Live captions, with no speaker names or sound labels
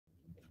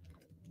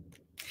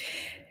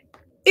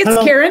It's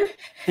Hello. Karen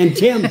And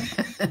Tim.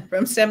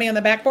 from Stemming on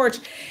the Back Porch.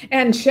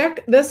 And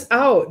check this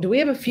out. Do we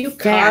have a few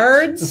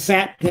cards? A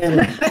fat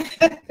catalog.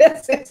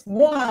 This is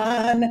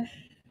one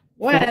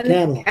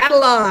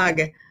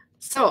catalog.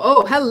 So,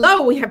 oh,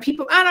 hello. We have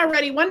people on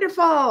already.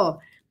 Wonderful.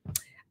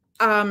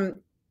 And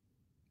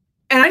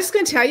I'm just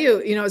going to tell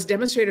you, you know, as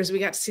demonstrators, we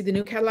got to see the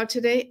new catalog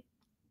today.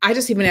 I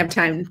just even have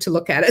time to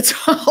look at it. So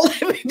all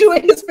I'm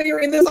doing is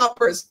figuring this out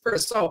first.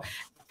 So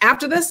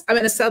after this, I'm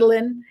going to settle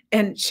in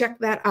and check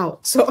that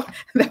out. So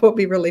that will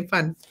be really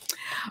fun.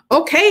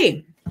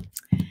 Okay.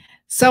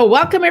 So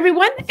welcome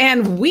everyone.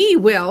 And we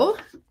will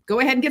go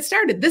ahead and get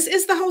started. This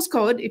is the host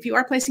code if you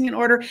are placing an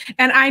order.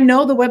 And I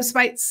know the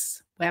website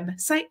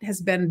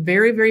has been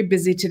very, very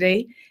busy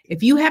today.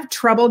 If you have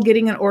trouble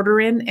getting an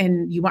order in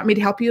and you want me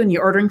to help you and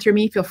you're ordering through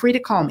me, feel free to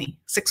call me,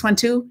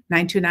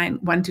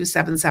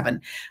 612-929-1277.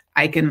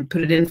 I can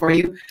put it in for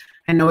you.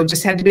 I know we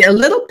just had to be a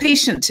little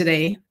patient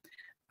today.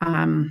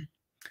 And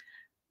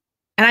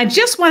I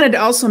just wanted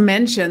to also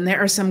mention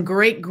there are some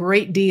great,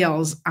 great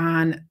deals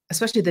on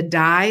especially the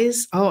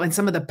dies. Oh, and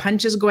some of the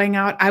punches going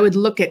out. I would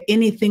look at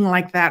anything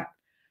like that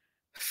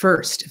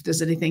first if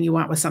there's anything you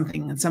want with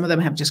something. And some of them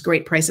have just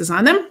great prices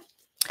on them.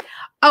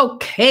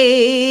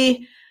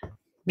 Okay.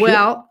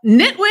 Well,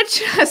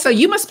 Knitwitch, so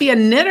you must be a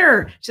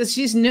knitter.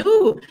 She's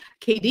new.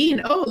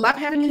 Kadeen, oh, love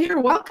having you here.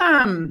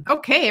 Welcome.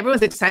 Okay,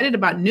 everyone's excited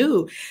about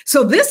new.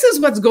 So this is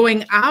what's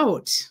going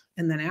out.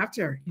 And then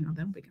after, you know,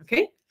 then we,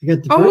 okay. I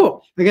got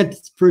the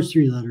first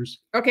three letters.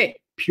 Okay.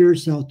 Pure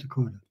South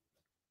Dakota.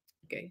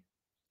 Okay.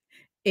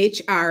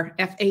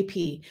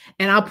 HRFAP.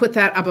 And I'll put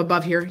that up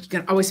above here. You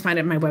can always find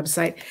it on my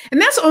website.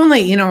 And that's only,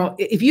 you know,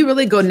 if you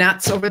really go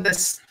nuts over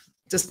this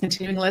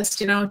discontinuing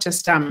list, you know,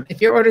 just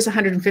if your order's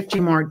 150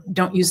 more,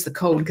 don't use the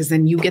code because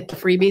then you get the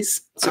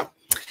freebies. So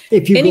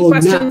if you any go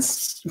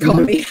questions, call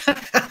me.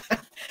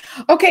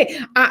 Okay,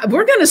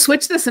 we're going to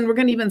switch this and we're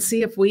going to even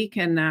see if we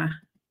can,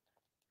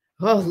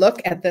 oh, look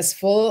at this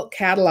full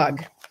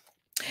catalog.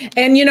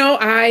 And, you know,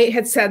 I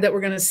had said that we're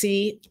going to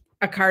see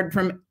a card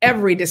from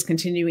every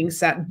discontinuing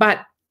set,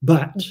 but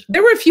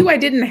there were a few I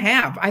didn't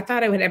have. I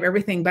thought I would have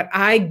everything, but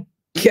I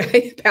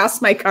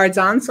passed my cards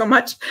on so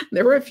much.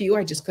 There were a few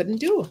I just couldn't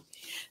do.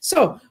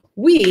 So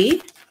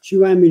she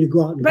wanted me to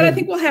go out. But I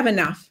think we'll have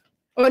enough.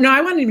 Oh, no,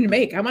 I wanted you to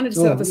make. I wanted to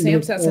set up the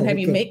stamp sets and have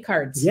you make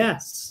cards.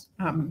 Yes.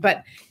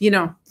 But, you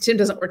know, Tim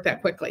doesn't work that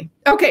quickly.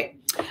 Okay.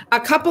 A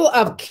couple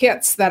of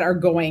kits that are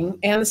going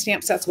and the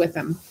stamp sets with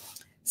them.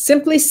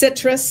 Simply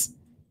Citrus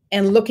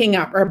and Looking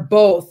Up are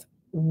both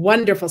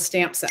wonderful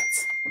stamp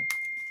sets.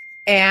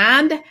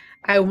 And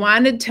I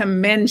wanted to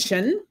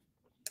mention,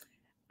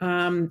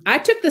 I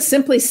took the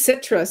Simply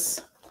Citrus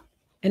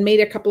and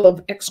made a couple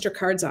of extra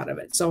cards out of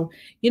it. So,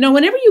 you know,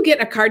 whenever you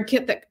get a card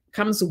kit that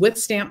comes with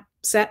stamp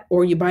set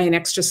or you buy an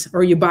extra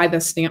or you buy the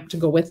stamp to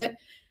go with it,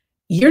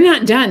 you're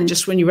not done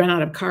just when you run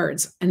out of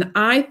cards. And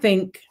I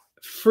think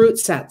fruit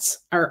sets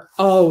are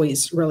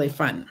always really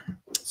fun.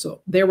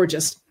 So there were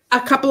just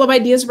a couple of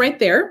ideas right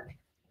there.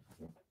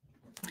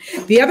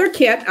 The other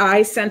kit,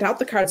 I sent out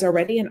the cards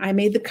already and I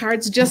made the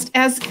cards just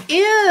as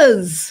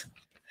is.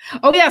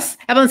 Oh, yes.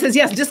 Evelyn says,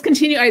 yes,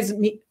 discontinue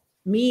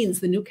means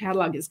the new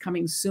catalog is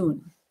coming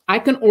soon. I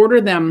can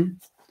order them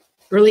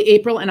early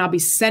April and I'll be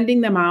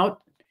sending them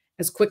out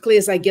as quickly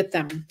as I get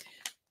them.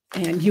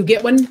 And you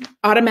get one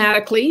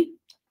automatically.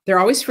 They're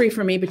always free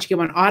for me, but you get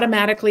one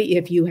automatically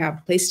if you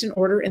have placed an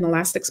order in the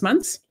last 6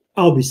 months.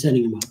 I'll be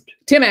sending them out.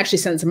 Tim actually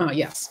sends them out,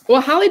 yes.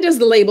 Well, Holly does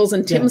the labels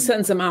and Tim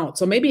sends them out.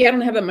 So maybe I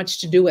don't have that much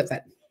to do with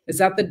it. Would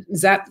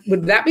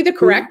that be the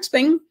correct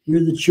thing? You're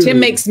the cheerleader. Tim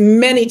makes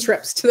many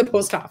trips to the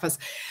post office.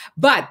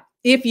 But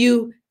if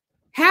you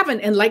haven't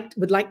and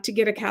would like to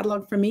get a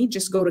catalog from me,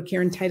 just go to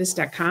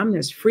KarenTitus.com.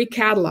 There's free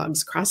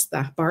catalogs across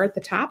the bar at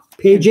the top.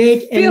 Page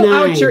 8 and 9. Fill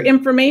out your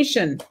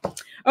information.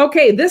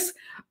 Okay, this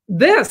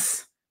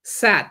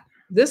set,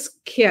 this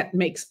kit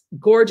makes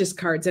gorgeous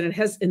cards, and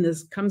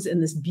comes in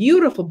this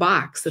beautiful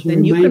box that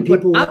then you can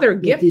put other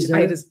gift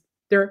items.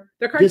 They're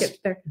card kits.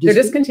 They're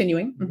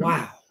discontinuing. Mm-hmm.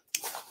 Wow.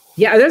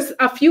 Yeah, there's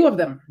a few of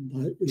them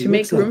to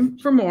make room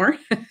for more.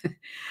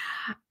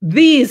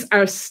 These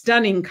are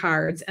stunning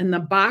cards, and the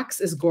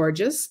box is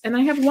gorgeous. And I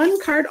have one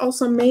card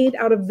also made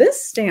out of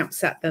this stamp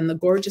set, then the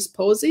Gorgeous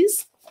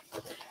Posies.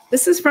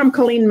 This is from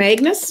Colleen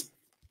Magnus.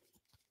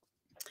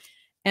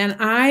 And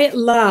I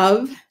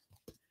love,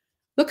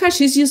 look how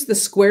she's used the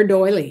square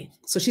doily.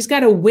 So she's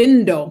got a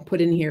window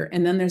put in here,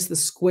 and then there's the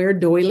square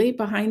doily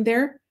behind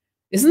there.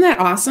 Isn't that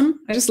awesome?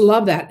 I just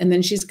love that. And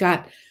then she's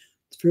got,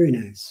 it's very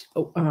nice.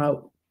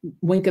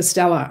 Winka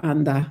Stella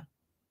on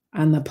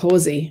the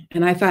posy.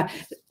 And I thought,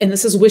 and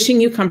this is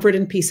Wishing You Comfort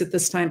and Peace at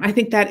this time. I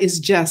think that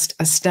is just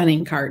a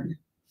stunning card.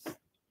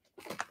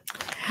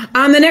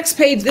 On the next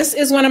page, this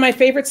is one of my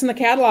favorites in the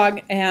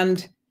catalog,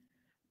 and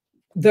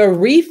the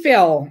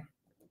refill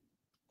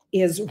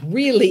is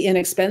really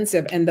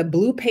inexpensive. And the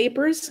blue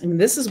papers, I mean,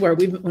 this is where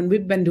when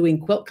we've been doing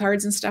quilt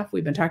cards and stuff,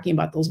 we've been talking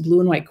about those blue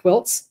and white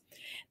quilts.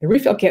 The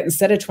refill kit,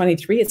 instead of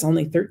 $23, it's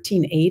only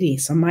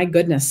 $13.80. So my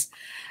goodness.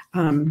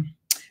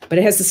 but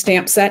it has the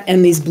stamp set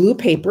and these blue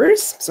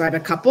papers. So I have a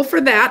couple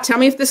for that. Tell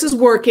me if this is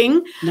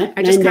working.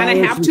 I just kind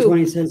of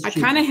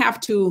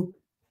have to,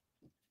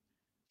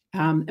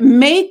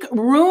 make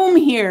room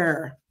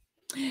here.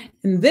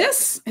 And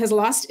this has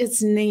lost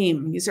its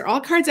name. These are all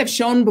cards I've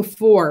shown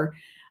before.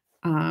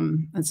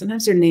 And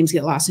sometimes their names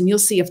get lost, and you'll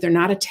see if they're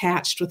not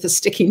attached with a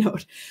sticky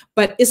note.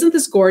 But isn't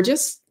this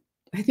gorgeous?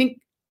 I think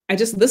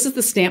this is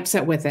the stamp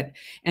set with it.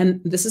 And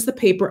this is the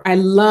paper. I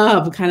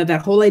love kind of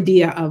that whole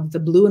idea of the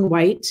blue and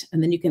white,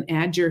 and then you can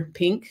add your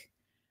pink.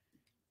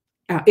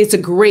 It's a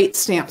great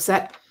stamp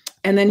set.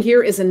 And then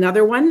here is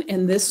another one.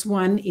 And this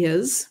one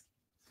is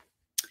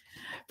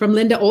from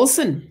Linda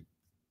Olson.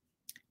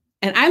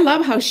 And I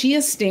love how she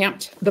has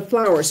stamped the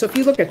flowers. So if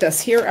you look at this,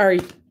 here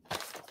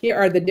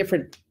are the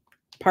different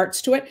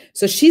parts to it.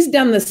 So she's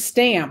done the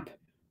stamp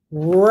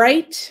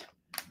right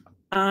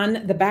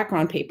on the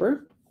background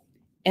paper.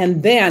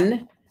 And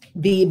then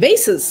the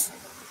vases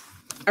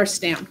are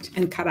stamped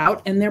and cut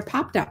out, and they're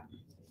popped up.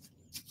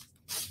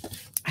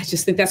 I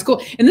just think that's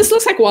cool. And this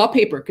looks like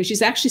wallpaper because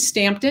she's actually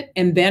stamped it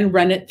and then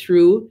run it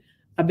through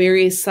a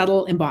very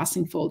subtle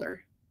embossing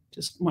folder.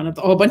 Just one of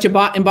the whole bunch of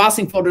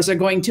embossing folders are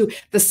going to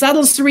the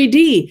Subtle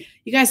 3D.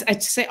 You guys, I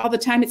say all the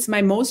time, it's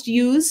my most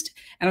used,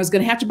 and I was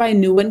going to have to buy a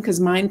new one because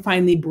mine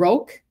finally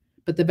broke,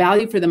 but the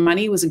value for the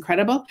money was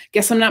incredible.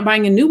 Guess I'm not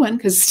buying a new one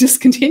because it's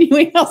just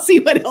continuing. I'll see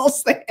what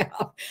else they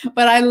have,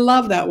 but I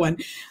love that one.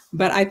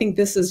 But I think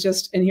this is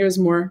just, and here's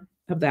more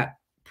of that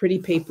pretty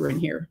paper in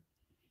here.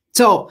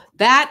 So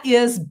that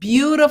is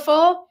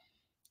beautiful.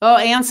 Oh,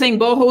 Anne saying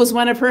boho is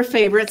one of her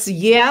favorites.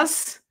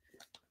 Yes.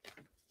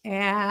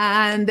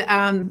 And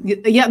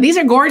yeah, these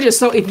are gorgeous.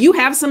 So if you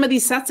have some of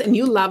these sets and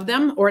you love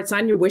them, or it's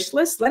on your wish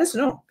list, let us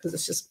know because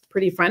it's just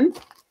pretty fun.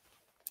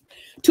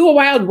 To a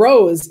Wild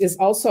Rose is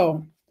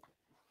also,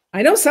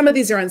 I know some of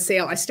these are on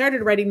sale. I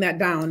started writing that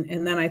down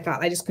and then I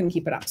thought I just couldn't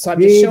keep it up. So I'm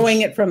just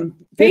showing it from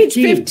page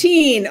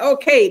 15.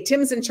 Okay,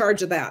 Tim's in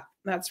charge of that.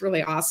 That's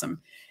really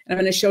awesome. And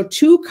I'm going to show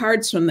 2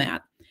 cards from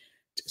that.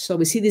 So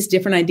we see these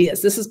different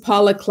ideas. This is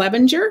Paula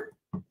Clevenger.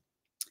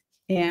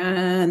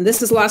 And this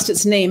has lost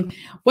its name.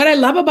 What I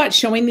love about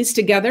showing these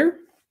together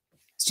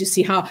is you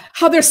see how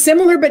they're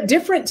similar but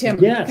different, Tim.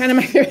 Yes. Kind of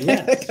my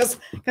favorite,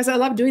 because I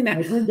love doing that.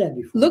 I've heard that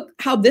before. Look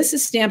how this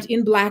is stamped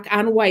in black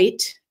on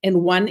white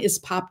and one is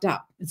popped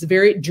up. It's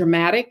very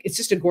dramatic. It's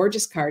just a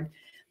gorgeous card.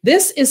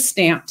 This is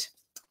stamped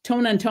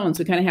tone on tone.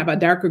 So we kind of have a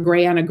darker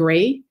gray on a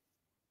gray.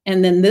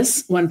 And then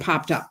this one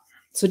popped up.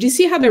 So do you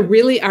see how they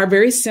really are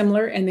very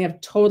similar and they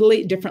have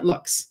totally different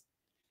looks?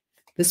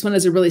 This one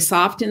is a really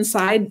soft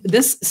inside.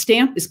 This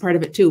stamp is part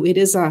of it too. It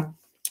is I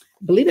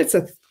believe it's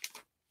a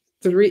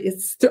 3.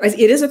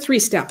 It is a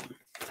 3-step.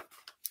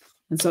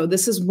 And so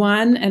this is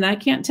one, and I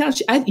can't tell.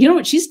 You know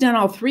what? She's done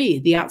all 3.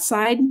 The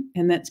outside,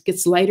 and that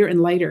gets lighter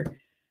and lighter.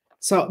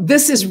 So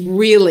this is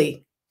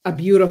really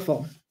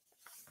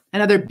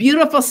another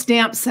beautiful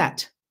stamp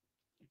set.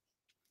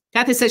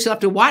 Kathy says she'll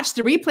have to watch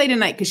the replay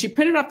tonight because she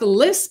printed off the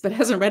list but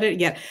hasn't read it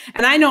yet.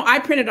 And I know I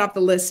printed off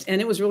the list, and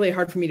it was really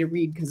hard for me to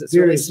read because it's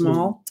really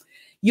small.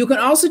 You can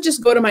also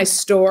just go to my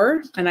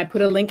store, and I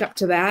put a link up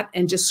to that,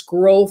 and just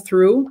scroll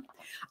through.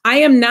 I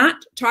am not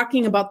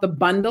talking about the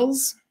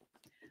bundles.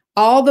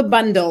 All the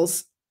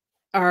bundles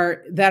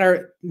that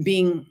are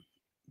being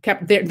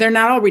kept, they're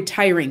not all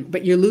retiring,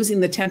 but you're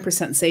losing the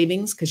 10%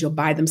 savings because you'll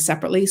buy them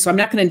separately. So I'm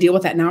not going to deal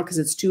with that now because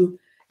it's too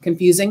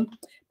confusing.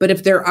 But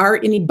if there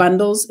are any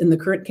bundles in the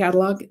current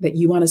catalog that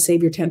you want to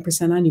save your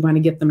 10% on, you want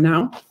to get them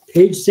now.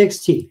 Page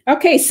 16.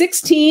 Okay,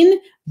 16,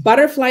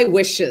 Butterfly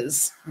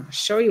Wishes. I'll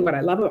show you what I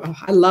love. Oh,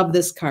 I love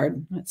this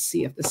card. Let's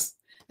see if this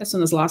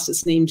one has lost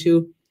its name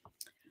too.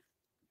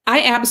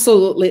 I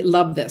absolutely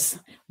love this.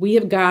 We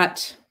have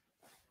got,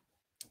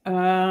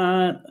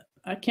 I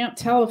can't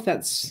tell if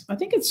that's, I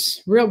think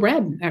it's Real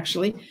Red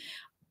actually.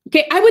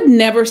 Okay, I would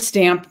never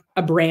stamp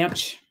a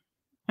branch.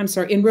 I'm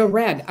sorry, in Real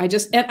Red.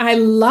 And I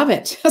love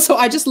it. So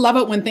I just love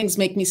it when things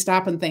make me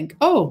stop and think,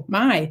 oh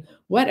my,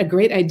 what a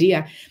great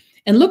idea.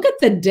 And look at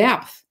the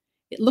depth.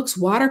 It looks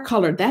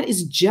watercolored. That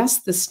is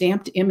just the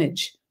stamped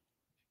image.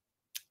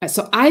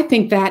 So I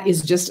think that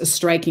is just a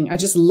striking. I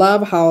just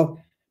love how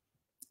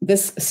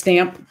this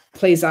stamp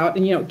plays out.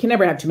 And you know, you can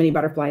never have too many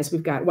butterflies.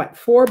 We've got, what,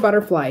 4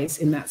 butterflies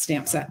in that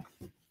stamp set.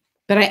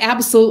 But I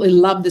absolutely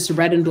love this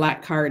red and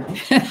black card.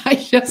 I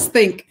just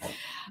think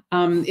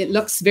it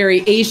looks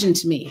very Asian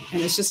to me.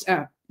 And it's just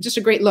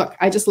a great look.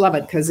 I just love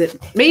it because it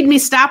made me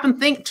stop and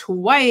think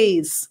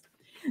twice.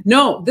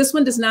 No, this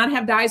one does not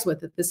have dies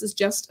with it. This is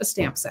just a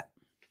stamp set.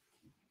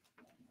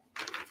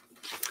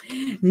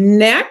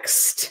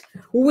 Next,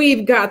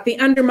 we've got the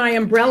Under My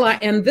Umbrella,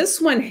 and this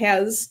one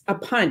has a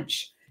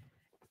punch.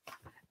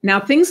 Now,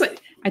 things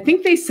like, I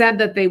think they said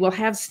that they will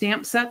have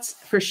stamp sets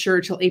for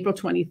sure till April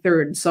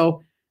 23rd.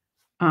 So,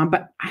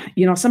 but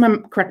you know,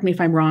 someone correct me if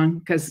I'm wrong,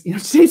 because you know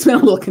today's been a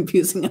little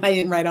confusing and I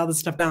didn't write all this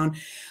stuff down.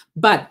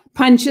 But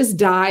punches,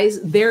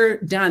 dies, they're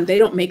done. They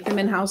don't make them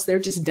in-house. They're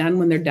just done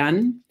when they're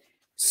done.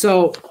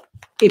 So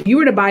if you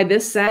were to buy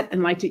this set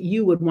and liked it,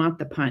 you would want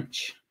the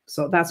punch.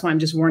 So that's why I'm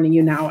just warning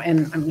you now.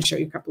 And I'm going to show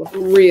you a couple of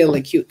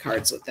really cute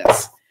cards with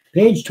this.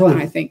 Page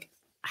 20. I think.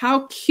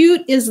 How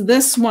cute is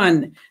this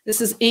one?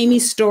 This is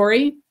Amy's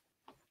story.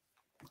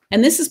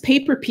 And this is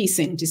paper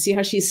piecing. Do you see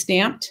how she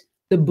stamped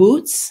the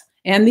boots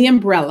and the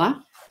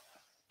umbrella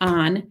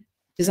on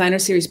designer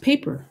series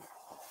paper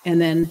and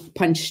then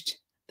punched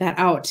that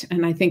out?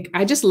 And I think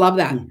I just love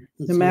that.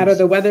 No matter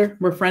the weather,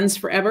 we're friends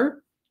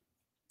forever.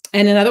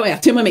 And another way,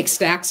 Tim will make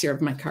stacks here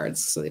of my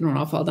cards so they don't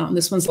all fall down.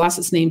 This one's lost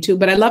its name too,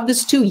 but I love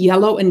this too,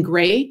 yellow and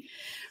gray.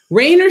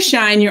 Rain or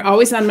shine, you're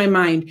always on my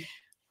mind.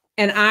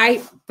 And I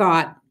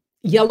thought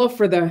yellow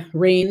for the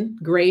rain,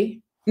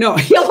 gray. No,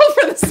 yellow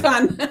for the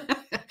sun,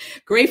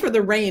 gray for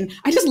the rain.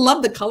 I just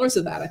love the colors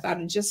of that. I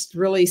thought it just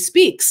really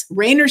speaks.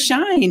 Rain or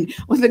shine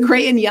with the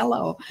gray and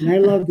yellow. And I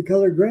love the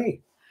color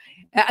gray.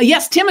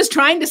 Yes, Tim is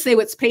trying to say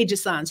what's page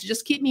is on, so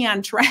just keep me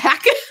on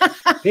track.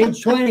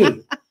 Page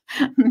 20.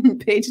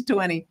 Page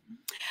 20.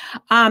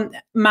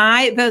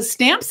 The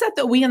stamp set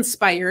that we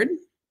inspired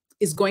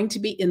is going to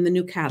be in the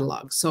new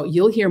catalog. So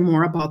you'll hear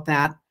more about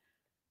that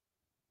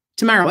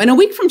tomorrow. And a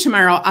week from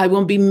tomorrow, I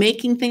will be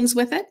making things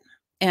with it.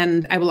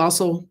 And I will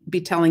also be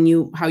telling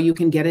you how you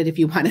can get it if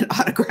you want it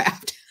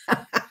autographed,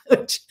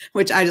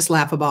 which I just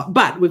laugh about.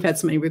 But we've had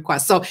so many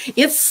requests. So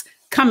it's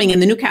coming in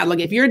the new catalog.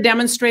 If you're a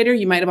demonstrator,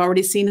 you might have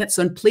already seen it.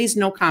 So please,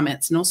 no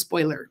comments, no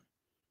spoilers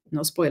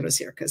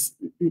here, because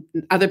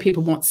other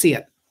people won't see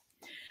it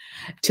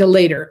till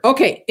later.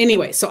 Okay,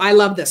 anyway, so I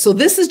love this. So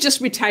this is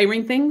just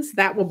retiring things.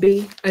 That will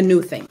be a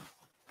new thing.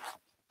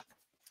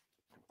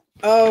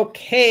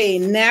 Okay,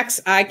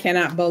 next, I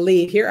cannot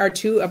believe. Here are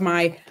two of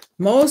my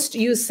most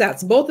used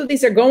sets. Both of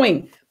these are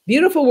going.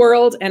 Beautiful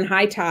World and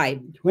High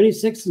Tide.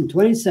 26 and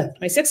 27.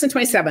 26 and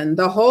 27,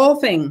 the whole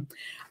thing.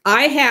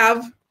 I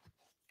have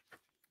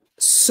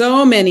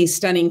so many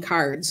stunning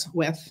cards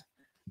with,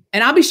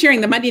 and I'll be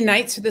sharing the Monday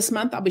nights for this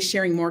month. I'll be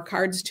sharing more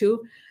cards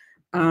too.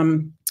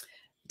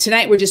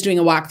 Tonight we're just doing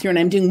a walkthrough, and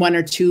I'm doing one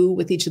or two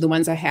with each of the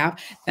ones I have.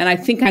 And I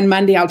think on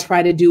Monday I'll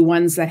try to do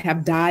ones that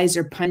have dies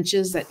or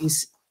punches that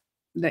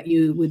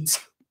you would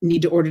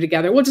need to order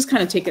together. We'll just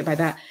kind of take it by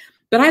that.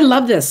 But I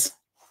love this.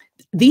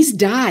 These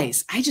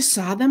dies, I just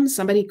saw them.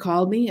 Somebody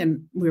called me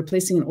and we were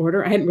placing an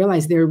order. I hadn't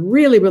realized they're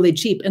really, really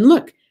cheap. And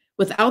look,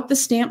 without the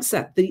stamp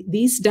set,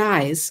 these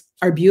dies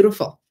are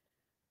beautiful.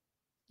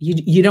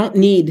 You don't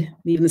need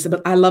even this,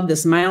 but I love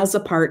this. Miles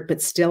apart,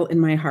 but still in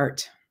my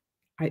heart.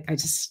 I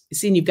just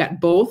see, you've got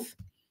both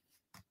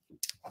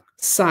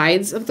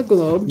sides of the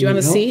globe. Do you want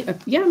to see?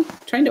 Yeah, I'm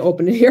trying to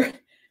open it here.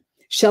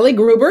 Shelley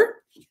Gruber.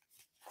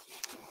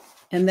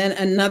 And then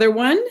another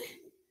one,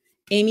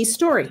 Amy's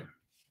story.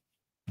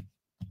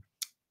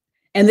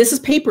 And this is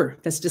paper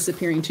that's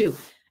disappearing too.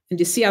 And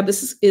you see how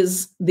this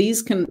is,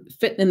 these can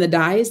fit in the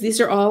dies.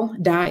 These are all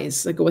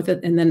dies that go with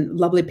it. And then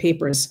lovely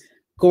papers,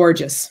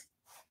 gorgeous.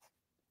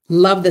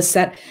 Love this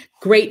set.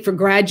 Great for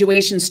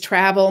graduations,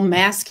 travel,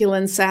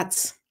 masculine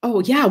sets.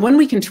 Oh yeah, when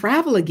we can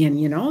travel again,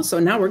 you know? So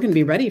now we're going to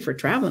be ready for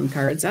traveling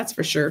cards, that's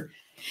for sure.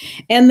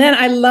 And then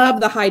I love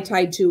the High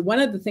Tide too. One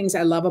of the things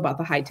I love about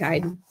the High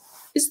Tide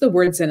is the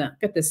words in it.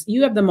 Look at this.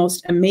 You have the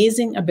most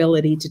amazing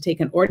ability to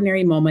take an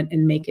ordinary moment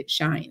and make it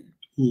shine.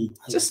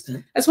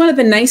 That's one of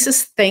the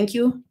nicest thank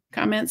you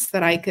comments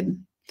that I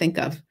could think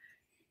of.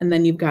 And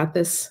then you've got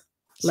this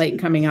light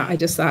coming out. I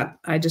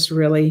just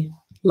really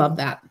love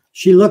that.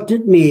 She looked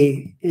at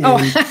me. And,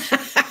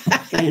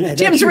 and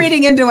Jim's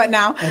reading into it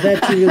now. I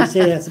thought you were going to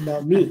say that's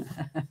about me.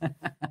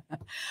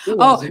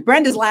 Oh,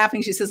 Brenda's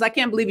laughing. She says, I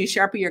can't believe you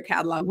Sharpie your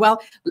catalog.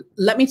 Well,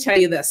 let me tell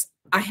you this.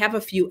 I have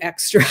a few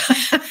extra.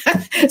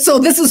 So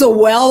this is a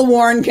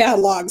well-worn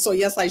catalog. So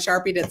yes, I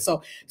Sharpied it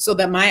so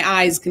that my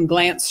eyes can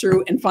glance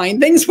through and find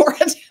things for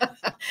it.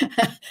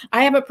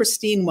 I have a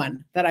pristine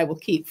one that I will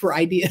keep for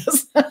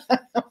ideas.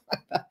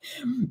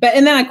 And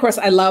then of course,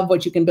 I love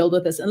what you can build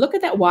with this. And look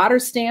at that water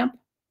stamp.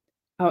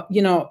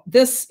 You know,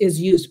 this is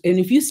used. And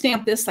if you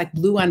stamp this like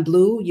blue on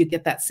blue, you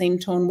get that same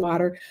tone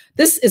water.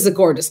 This is a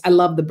gorgeous. I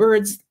love the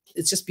birds.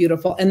 It's just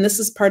beautiful. And this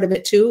is part of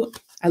it too.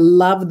 I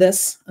love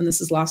this. And this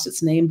has lost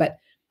its name, but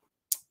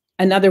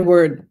another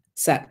word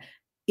set.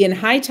 In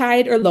high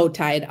tide or low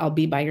tide, I'll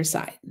be by your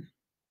side.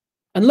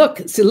 And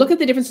look, so look at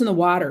the difference in the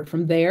water.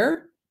 From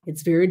there,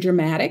 it's very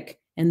dramatic.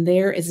 And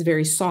there is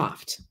very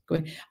soft.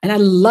 And I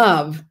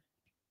love,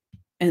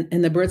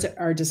 and the birds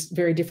are just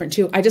very different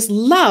too. I just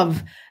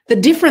love the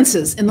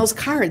differences in those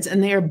cards.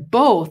 And they are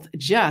both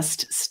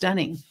just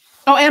stunning.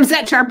 Oh,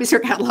 Amzette Sharpies her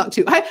catalog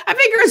too. I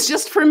figure it's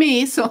just for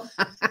me. So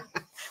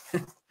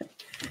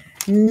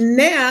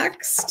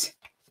next,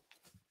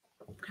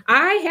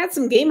 I had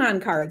some Game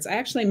On cards. I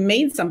actually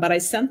made some, but I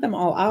sent them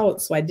all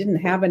out, so I didn't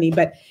have any.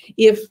 But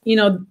if, you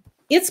know,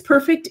 it's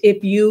perfect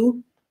if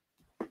you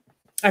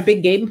are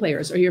big game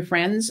players or your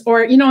friends,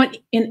 or, you know,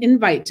 an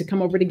invite to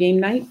come over to game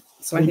night.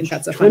 So I think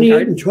that's a fun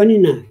card.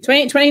 29.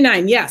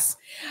 29, yes.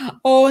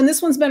 Oh, and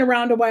this one's been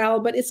around a while,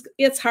 but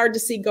it's hard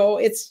to see go.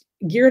 It's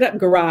Geared Up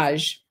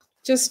Garage.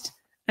 Just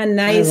a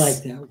nice. I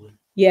like that one.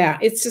 Yeah,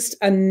 it's just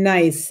a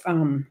nice,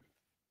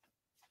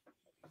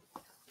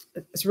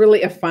 it's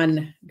really a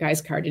fun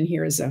guys card. And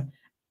here is a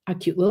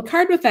cute little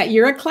card with that.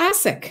 You're a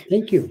classic.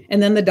 Thank you.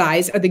 And then the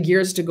dies are the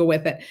gears to go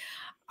with it.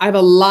 I have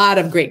a lot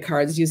of great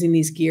cards using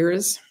these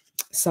gears.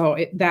 So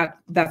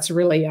that's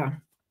really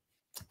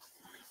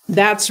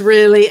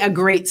a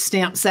great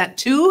stamp set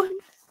too.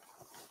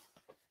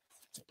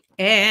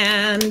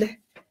 And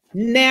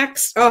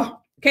next,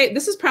 okay,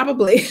 this is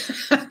probably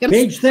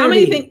Page 30. How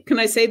many can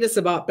I say this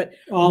about? But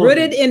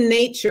Rooted in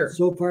Nature.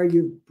 So far,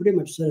 you pretty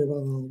much said about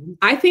all of them.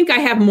 I think I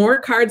have more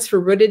cards for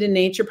Rooted in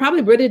Nature,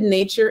 probably Rooted in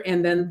Nature,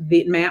 and then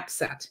the map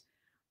set.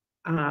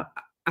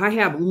 I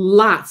have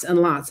lots and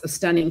lots of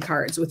stunning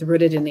cards with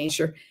Rooted in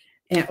Nature.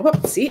 And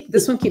see,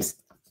 this one keeps.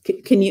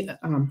 Can you?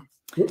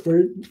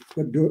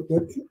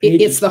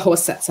 It's the whole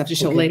set. So I have to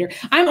show later.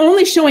 I'm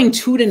only showing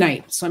 2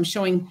 tonight, so I'm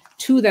showing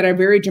 2 that are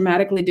very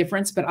dramatically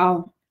different. But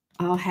I'll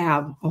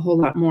have a whole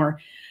lot more.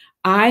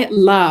 I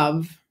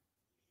love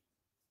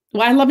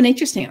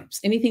nature stamps.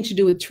 Anything to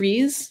do with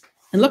trees.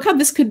 And look how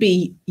this could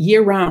be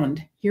year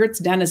round. Here it's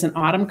done as an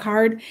autumn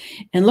card.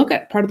 And look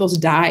at part of those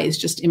dies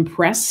just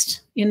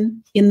impressed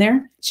in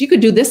there. So you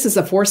could do this as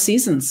a 4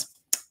 seasons.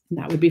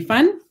 That would be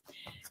fun.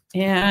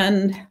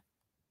 And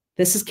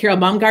this is Carol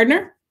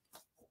Baumgardner.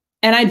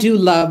 And I do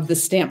love the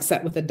stamp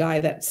set with the die.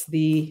 That's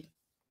the,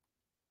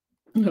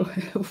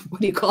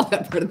 what do you call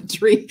that part of the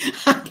tree?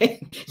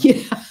 Okay.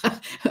 Yeah.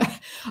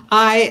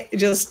 I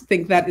just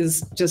think that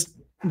is just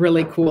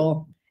really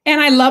cool. And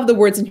I love the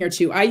words in here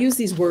too. I use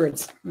these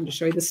words. I'm going to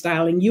show you the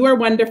styling. You are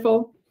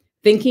wonderful.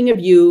 Thinking of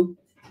you.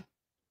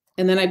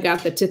 And then I've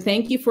got the to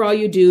thank you for all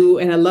you do.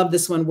 And I love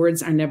this one.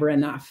 Words are never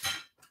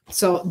enough.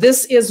 So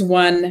this is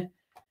one.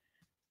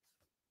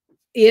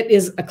 It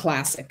is a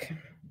classic.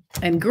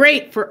 And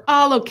great for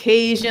all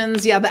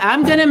occasions. Yeah,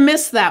 I'm going to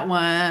miss that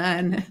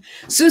one.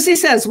 Susie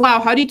says, wow,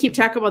 how do you keep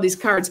track of all these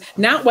cards?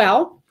 Not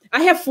well.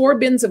 I have 4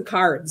 bins of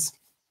cards.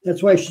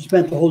 That's why she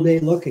spent the whole day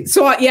looking.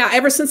 So yeah,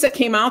 ever since it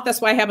came out,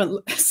 that's why I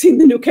haven't seen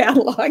the new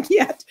catalog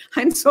yet.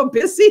 I'm so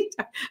busy.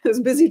 I was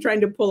busy trying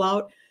to pull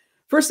out.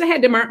 First, I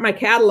had to mark my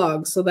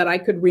catalog so that I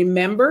could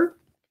remember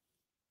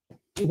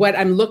what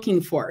I'm looking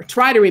for.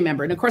 Try to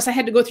remember. And of course, I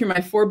had to go through my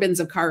 4 bins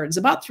of cards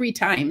about 3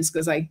 times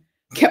because I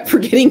kept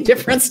forgetting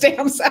different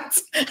stamp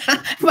sets.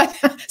 But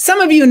some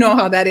of you know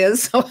how that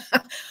is. So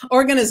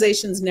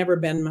organization's never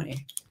been my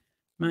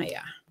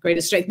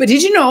greatest strength. But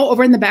did you know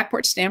over in the Back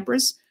Porch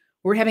Stampers,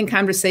 we're having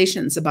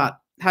conversations about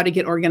how to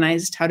get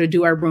organized, how to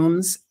do our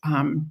rooms.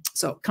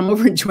 So come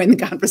over and join the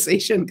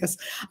conversation because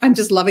I'm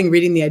just loving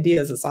reading the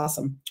ideas. It's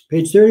awesome.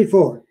 Page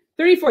 34.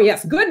 34,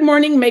 yes. Good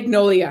Morning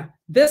Magnolia.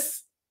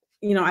 This,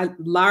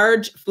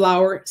 large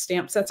flower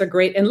stamp sets are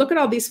great. And look at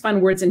all these fun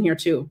words in here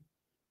too.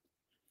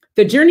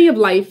 The journey of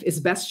life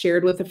is best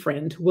shared with a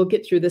friend. We'll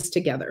get through this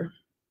together.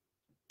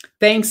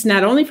 Thanks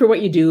not only for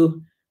what you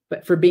do,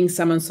 but for being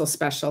someone so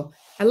special.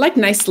 I like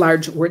nice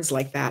large words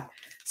like that.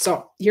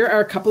 So here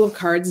are a couple of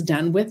cards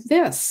done with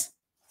this.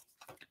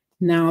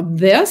 Now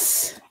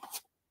this,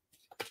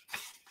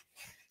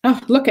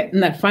 look at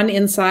that fun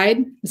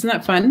inside. Isn't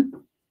that fun?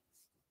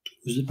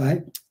 Who's it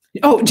by?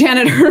 Oh,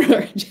 Janet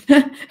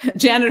Herner.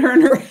 Janet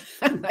Herner.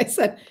 I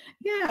said,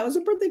 yeah, it was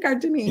a birthday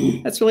card to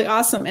me. That's really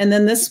awesome. And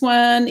then this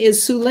one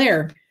is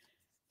Soulaire.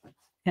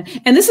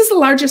 And this is the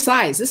larger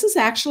size. This is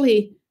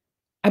actually,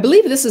 I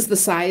believe this is the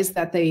size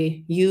that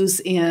they use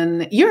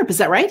in Europe. Is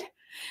that right?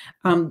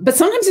 But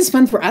sometimes it's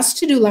fun for us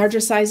to do larger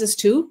sizes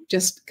too,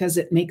 just because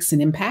it makes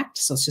an impact.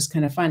 So it's just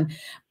kind of fun.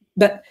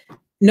 But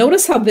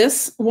notice how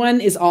this one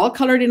is all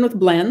colored in with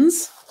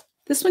blends.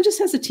 This one just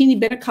has a teeny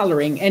bit of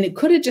coloring, and it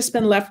could have just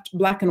been left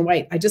black and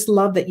white. I just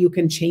love that you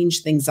can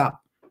change things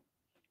up.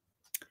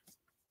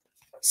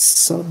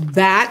 So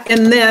that,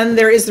 and then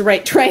there is the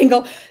right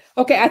triangle.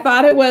 Okay, I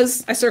thought it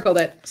was, I circled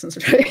it since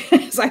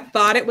so I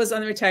thought it was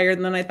unretired,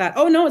 and then I thought,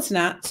 oh no, it's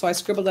not. So I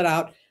scribbled it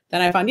out.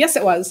 Then I found, yes,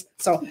 it was.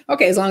 So,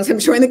 okay, as long as I'm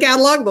showing the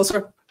catalog, those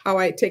are how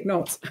I take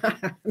notes.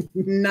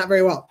 Not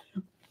very well.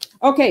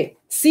 Okay,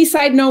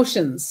 Seaside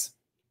Notions.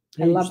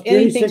 I love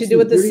anything to do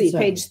with the sea.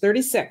 Page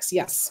 36,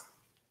 yes.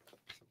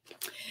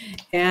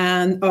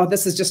 And, oh,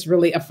 this is just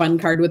really a fun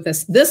card with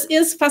this. This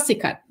is Fussy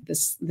Cut.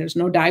 There's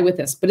no die with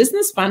this. But isn't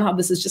this fun how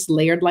this is just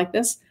layered like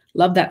this?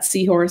 Love that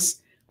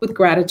seahorse with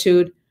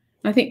gratitude.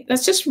 I think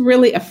that's just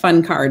really a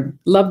fun card.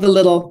 Love the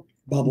little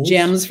bubbles.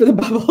 Gems for the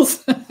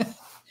bubbles.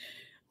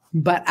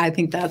 But I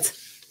think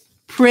that's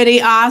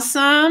pretty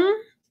awesome.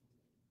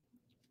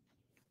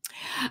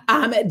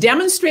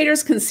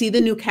 Demonstrators can see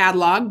the new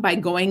catalog by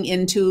going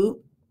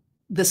into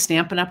the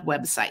Stampin' Up!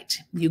 Website.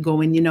 You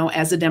go in,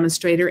 as a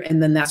demonstrator,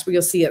 and then that's where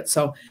you'll see it.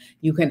 So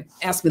you can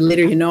ask me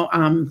later,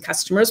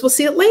 customers will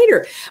see it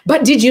later.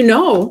 But did you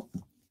know,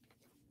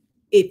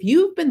 if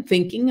you've been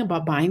thinking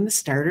about buying the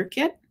starter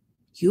kit,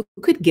 you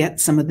could get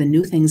some of the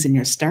new things in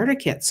your starter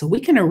kit. So we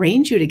can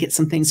arrange you to get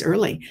some things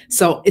early.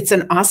 So it's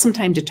an awesome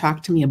time to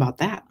talk to me about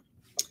that.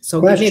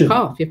 So give me a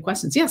call if you have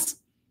questions. Yes.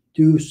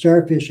 Do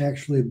starfish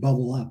actually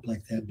bubble up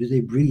like that? Do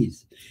they breathe?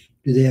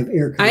 Do they have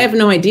air? I have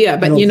no idea,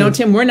 but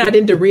Tim, we're not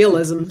into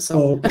realism.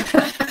 So.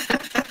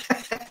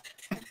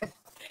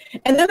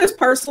 And then there's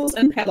parcels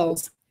and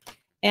petals.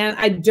 And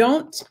I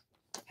don't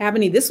have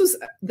any. This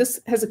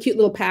has a cute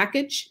little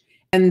package,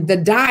 and the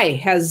die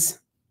has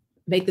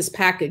make this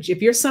package.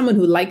 If you're someone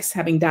who likes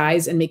having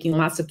dies and making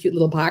lots of cute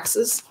little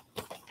boxes,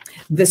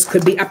 this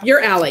could be up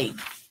your alley.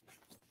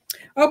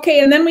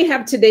 Okay, and then we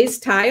have today's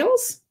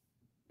tiles.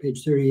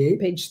 Page 38.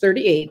 Page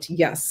 38,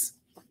 yes.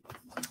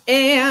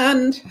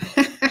 And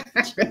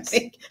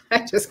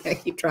I just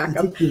can't keep track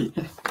of them.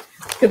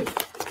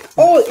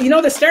 Oh, you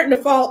know, they're starting to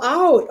fall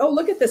out. Oh,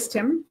 look at this,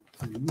 Tim.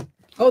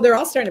 Oh, they're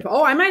all starting to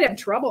fall. Oh, I might have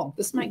trouble.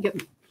 This might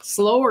get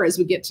slower as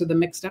we get to the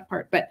mixed up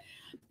part. But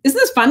isn't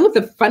this fun with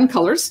the fun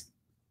colors?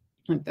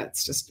 Like,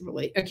 that's just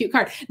really a cute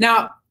card.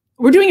 Now,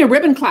 we're doing a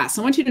ribbon class.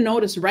 I want you to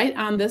notice right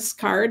on this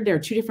card, there are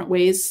two different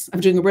ways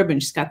of doing a ribbon.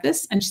 She's got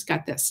this and she's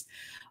got this.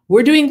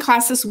 We're doing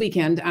class this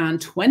weekend on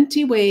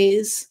 20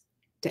 ways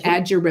to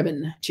add your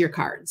ribbon to your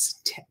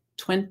cards.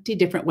 20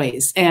 different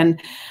ways.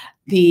 And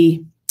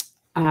the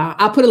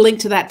I'll put a link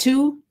to that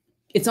too.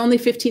 It's only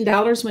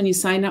 $15 when you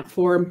sign up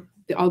for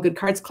the All Good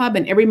Cards Club.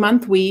 And every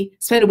month we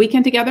spend a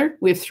weekend together.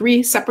 We have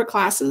 3 separate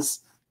classes.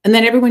 And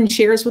then everyone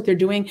shares what they're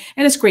doing.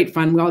 And it's great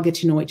fun. We all get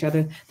to know each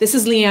other. This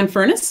is Leanne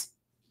Furness.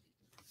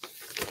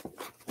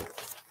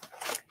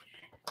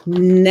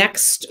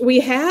 Next we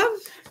have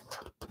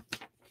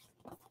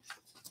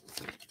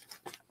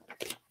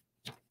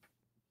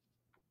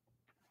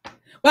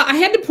well, I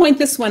had to point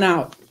this one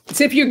out.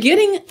 So if you're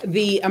getting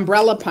the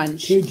umbrella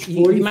punch,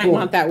 you might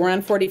want that. We're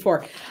on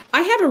 44.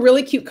 I have a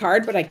really cute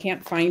card, but I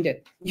can't find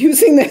it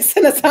using this,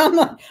 and it's on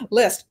the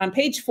list. On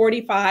page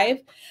 45,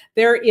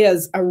 there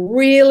is a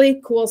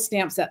really cool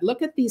stamp set.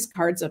 Look at these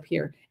cards up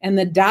here. And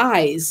the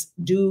dies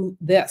do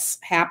this,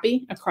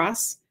 happy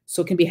across.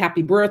 So it can be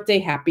happy birthday,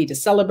 happy to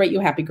celebrate you,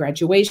 happy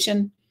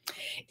graduation.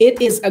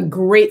 It is a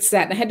great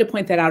set. And I had to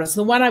point that out. It's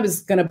the one I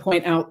was going to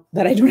point out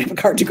that I don't have a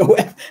card to go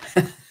with.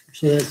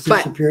 So that's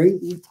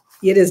disappearing?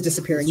 It is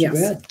disappearing, yes.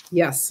 Bad.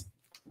 Yes.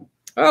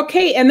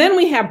 Okay, and then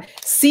we have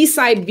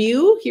Seaside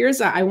View.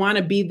 Here's a I Want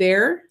to Be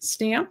There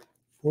stamp.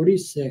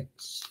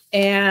 46.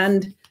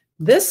 And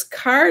this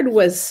card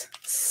was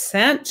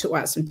sent to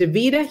us from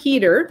Davida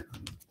Heater.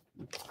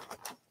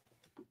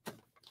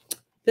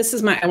 This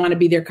is my I Want to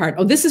Be There card.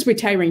 Oh, this is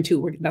retiring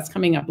too. That's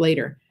coming up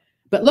later.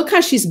 But look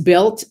how she's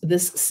built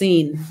this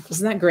scene.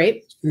 Isn't that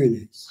great? Very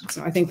nice.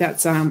 So I think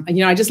that's, you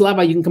know, I just love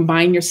how you can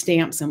combine your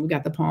stamps, and we've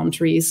got the palm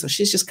trees. So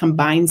she's just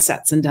combined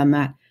sets and done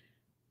that.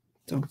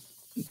 So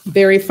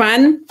very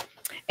fun.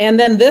 And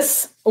then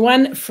this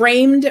one,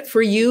 Framed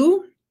for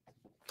You,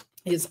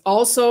 is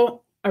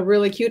also a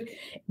really cute.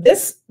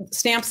 This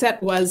stamp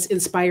set was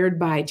inspired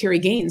by Terry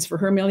Gaines for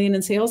her Million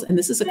in Sales. And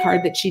this is a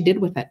card that she did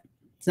with it.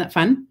 Isn't that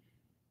fun?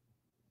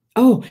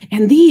 Oh,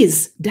 and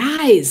these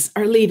dies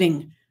are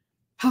leaving.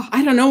 Oh,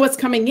 I don't know what's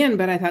coming in,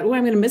 but I thought, oh,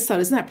 I'm going to miss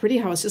out. Isn't that pretty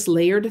how it's just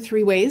layered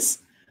 3 ways?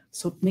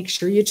 So make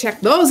sure you check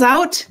those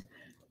out.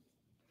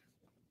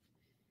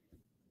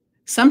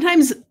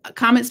 Sometimes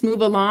comments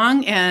move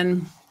along,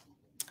 and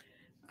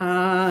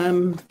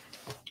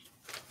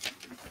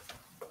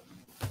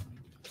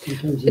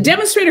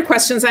demonstrator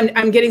questions,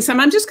 I'm getting some.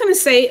 I'm just going to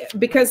say,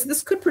 because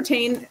this could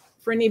pertain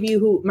for any of you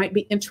who might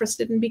be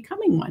interested in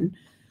becoming one.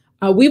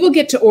 We will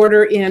get to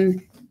order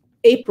in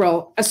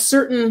April a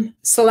certain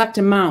select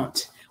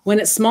amount. When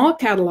it's small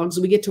catalogs,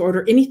 we get to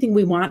order anything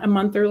we want a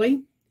month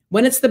early.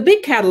 When it's the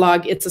big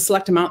catalog, it's a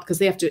select amount because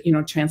they have to, you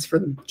know,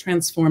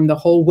 transform the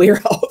whole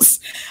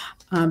warehouse.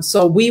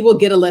 So we will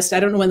get a list.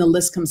 I don't know when the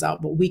list comes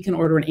out, but we can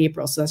order in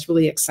April. So that's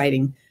really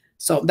exciting.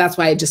 So that's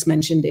why I just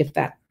mentioned if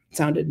that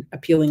sounded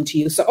appealing to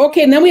you. So,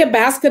 okay. And then we have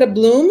Basket of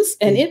Blooms,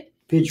 and it.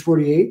 Page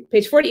 48.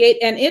 Page 48.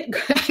 And it.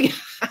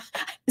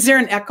 Is there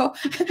an echo?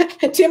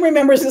 Tim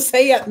remembers to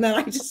say it, and then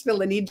I just feel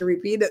the need to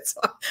repeat it.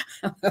 So.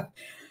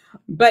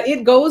 But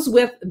it goes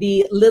with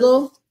the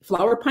little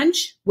flower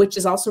punch, which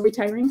is also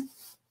retiring.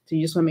 So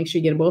you just want to make sure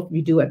you get both.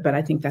 You do it, but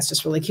I think that's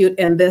just really cute.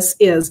 And this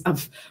is a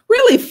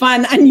really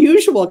fun,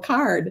 unusual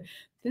card.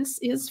 This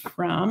is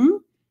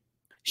from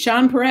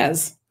Sean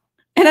Perez.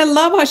 And I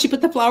love how she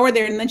put the flower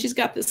there, and then she's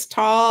got this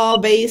tall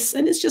base,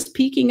 and it's just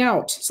peeking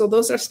out. So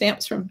those are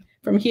stamps from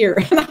here.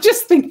 And I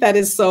just think that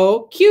is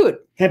so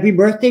cute. Happy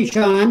birthday,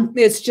 Sean.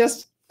 It's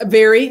just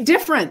very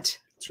different.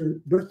 It's her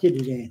birthday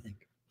today, I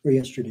think, or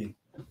yesterday.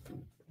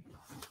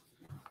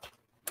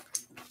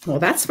 Well,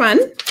 that's fun.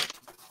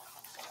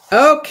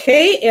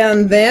 Okay,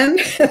 and then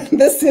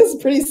this is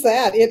pretty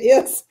sad. It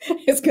is.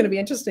 It's going to be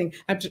interesting.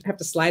 I have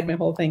to slide my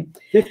whole thing.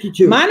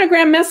 52.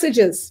 Monogram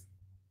messages.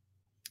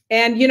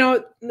 And, you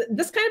know,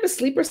 this kind of a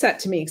sleeper set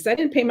to me because I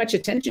didn't pay much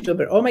attention to it,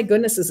 but oh my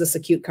goodness, is this a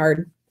cute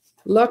card.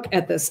 Look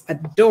at this.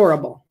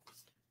 Adorable.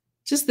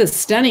 Just this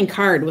stunning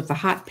card with the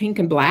hot pink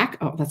and black.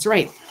 Oh, that's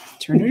right.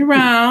 Turn it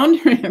around,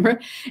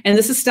 remember? And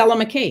this is Stella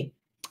McKay.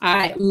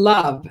 I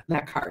love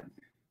that card.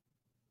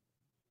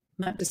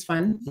 Not just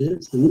fun.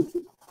 Yes. And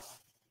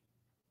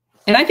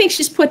I think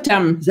she's put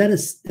Is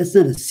that that's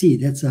not a C,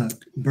 that's a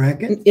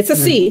bracket? It's a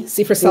C.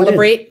 C for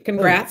celebrate.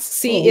 Congrats.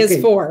 C is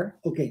okay. for.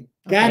 Okay.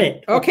 Got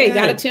it. Okay,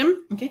 got it,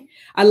 Tim. Okay.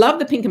 I love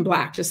the pink and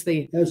black, just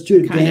the that was too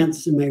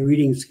advanced in my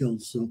reading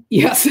skills. So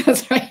yes,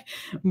 that's right.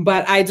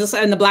 But I just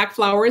and the black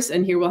flowers,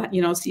 and here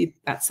we'll see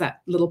that's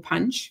that little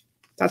punch.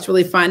 That's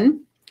really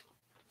fun.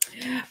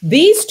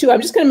 These two,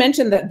 I'm just going to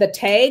mention that the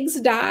tags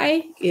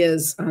die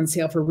is on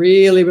sale for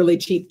really, really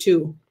cheap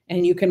too.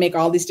 And you can make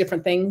all these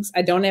different things.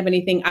 I don't have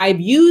anything. I've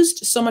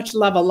used So Much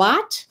Love a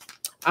lot.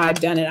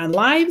 I've done it on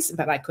lives,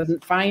 but I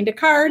couldn't find a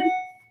card.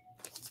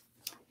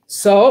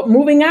 So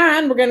moving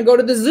on, we're going to go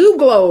to the Zoo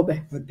Globe.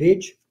 What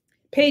page?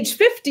 Page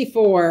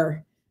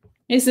 54.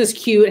 Isn't this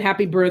cute?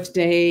 Happy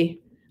birthday,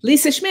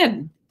 Lisa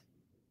Schmid.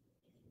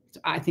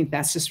 I think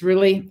that's just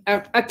really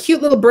a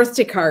cute little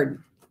birthday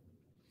card.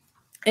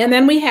 And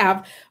then we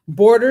have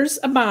Borders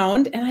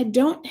Abound, and I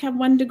don't have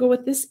one to go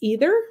with this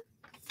either.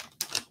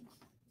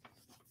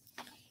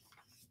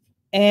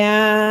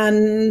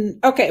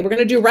 And okay, we're going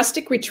to do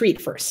Rustic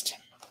Retreat first.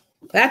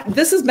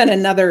 This has been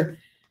another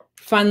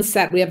fun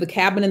set. We have the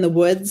Cabin in the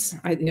Woods.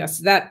 Yes,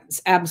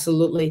 that's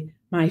absolutely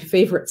my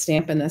favorite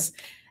stamp in this.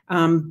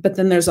 But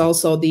then there's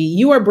also the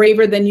You Are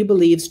Braver Than You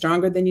Believe,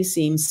 Stronger Than You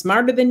Seem,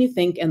 Smarter Than You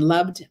Think, and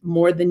Loved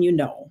More Than You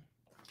Know.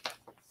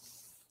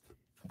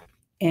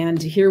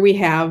 And here we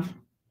have,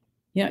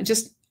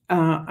 just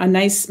a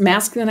nice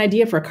masculine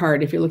idea for a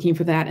card if you're looking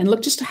for that. And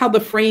look just how the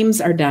frames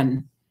are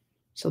done.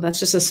 So that's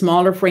just a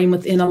smaller frame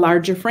within a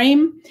larger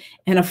frame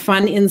and a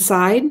fun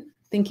inside,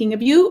 thinking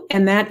of you.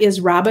 And that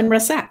is Robin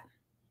Rosette.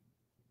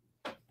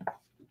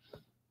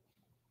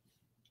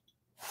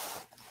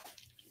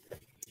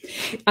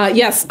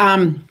 Yes,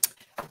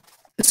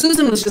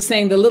 Susan was just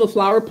saying the little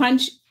flower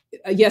punch.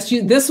 Yes,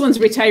 this one's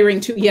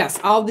retiring too. Yes,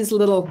 all these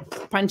little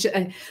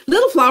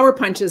flower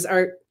punches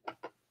are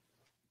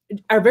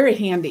very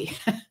handy.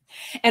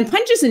 And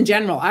punches in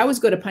general, I always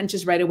go to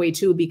punches right away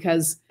too,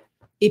 because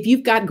if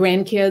you've got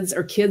grandkids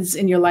or kids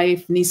in your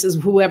life, nieces,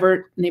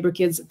 whoever, neighbor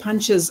kids,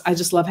 punches, I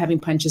just love having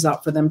punches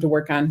out for them to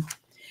work on.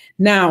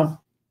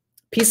 Now,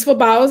 Peaceful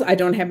Boughs, I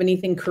don't have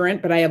anything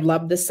current, but I have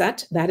loved this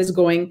set. That is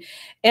going.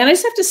 And I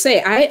just have to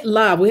say,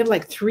 we have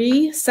like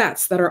 3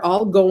 sets that are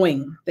all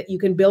going that you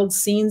can build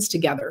scenes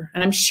together.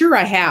 And I'm sure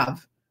I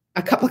have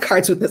a couple of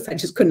cards with this. I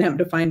just couldn't happen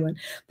to find one.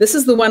 This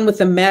is the one with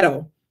the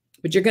meadow,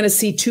 but you're going to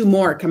see 2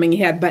 more coming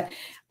ahead. But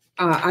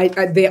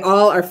they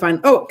all are fun.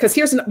 Oh, because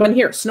here's one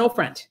here,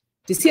 Snowfront.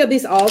 Do you see how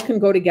these all can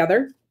go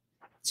together?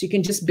 So you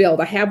can just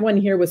build. I have one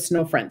here with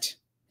Snowfront.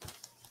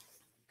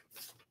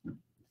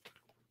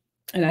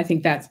 And I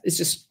think that is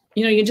just,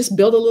 you just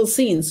build a little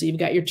scene. So you've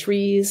got your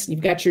trees,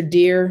 you've got your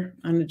deer,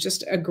 and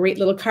just a great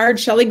little card.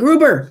 Shelley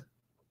Gruber.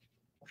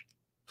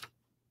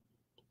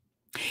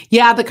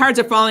 Yeah, the cards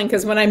are falling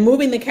because when I'm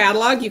moving the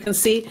catalog, you can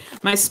see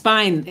my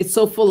spine. It's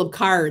so full of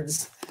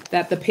cards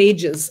that the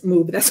pages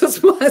move. That's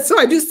what's, so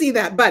I do see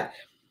that, but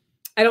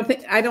I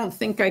don't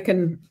think I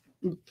can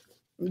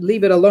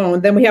leave it alone.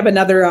 Then we have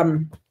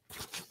another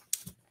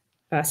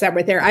set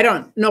right there. I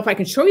don't know if I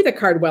can show you the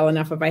card well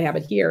enough if I have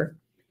it here.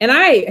 And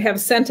I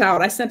sent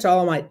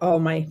all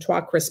my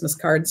Twa Christmas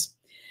cards.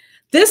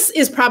 This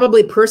is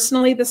probably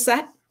personally the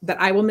set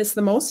that I will miss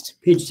the most.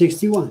 Page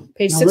 61.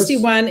 Page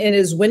 61 and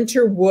is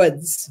Winter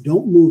Woods.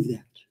 Don't move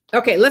that.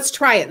 Okay, let's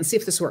try it and see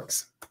if this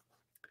works.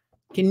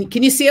 Can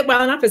you see it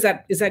well enough? Is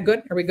that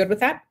good? Are we good with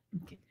that?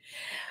 Okay.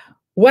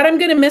 What I'm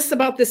going to miss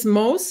about this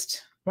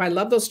most, well, I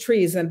love those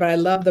trees, but I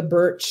love the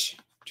birch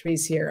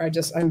trees here. I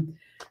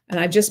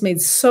just made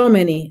so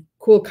many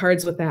cool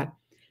cards with that.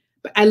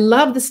 But I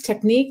love this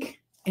technique.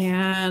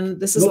 And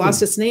this has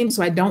lost its name,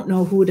 so I don't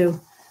know who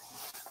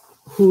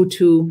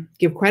to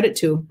give credit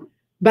to.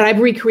 But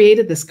I've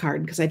recreated this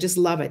card because I just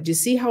love it. Do you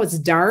see how it's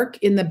dark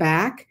in the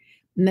back?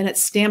 And then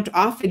it's stamped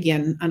off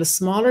again on a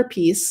smaller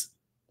piece.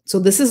 So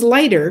this is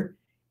lighter,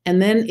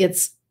 and then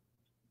it's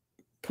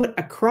put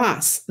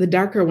across the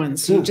darker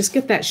ones. So you just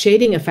get that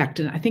shading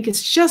effect. And I think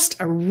it's just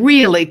a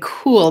really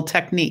cool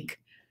technique.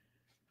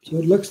 So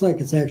it looks like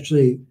it's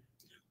actually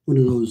one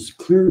of those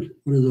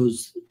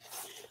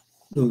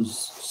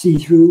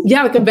see-through.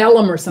 Yeah, like a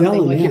vellum or something.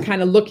 Vellum, like you're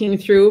kind of looking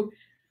through.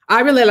 I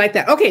really like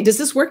that. Okay, does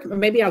this work?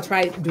 Maybe I'll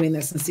try doing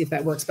this and see if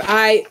that works. But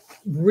I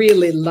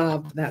really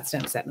love that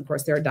stamp set. And of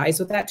course, there are dies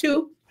with that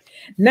too.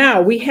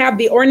 Now we have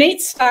the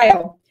Ornate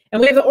Style.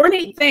 And we have the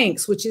Ornate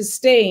Thanks, which is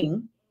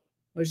staying,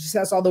 which just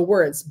has all the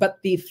words. But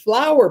the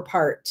flower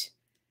part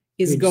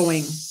is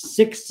going.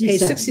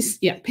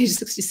 67. Page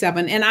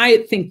 67. And I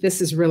think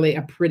this is really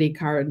a pretty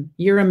card.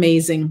 You're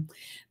amazing.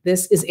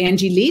 This is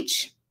Angie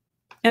Leach.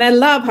 And I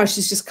love how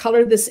she's just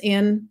colored this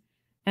in.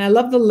 And I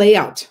love the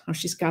layout, how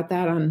she's got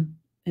that on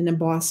an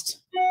embossed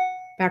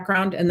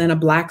background and then a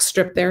black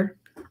strip there.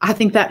 I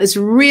think that is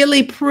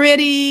really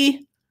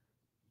pretty.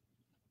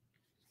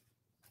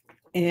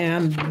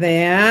 And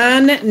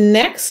then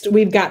next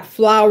we've got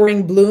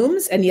Flowering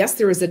Blooms. And yes,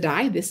 there is a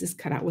die. This is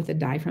cut out with a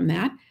die from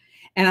that.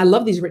 And I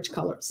love these rich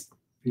colors.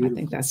 Beautiful. I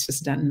think that's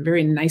just done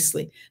very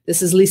nicely.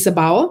 This is Lisa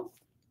Bowell.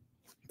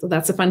 So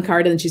that's a fun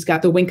card. And she's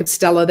got the Wink of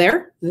Stella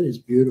there. That is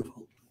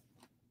beautiful.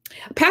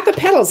 Path of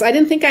Petals. I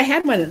didn't think I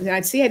had one. I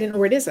didn't know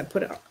where it is. I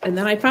put it, and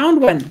then I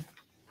found one.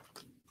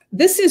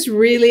 This is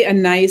really a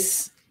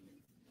nice,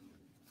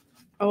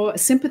 a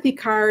sympathy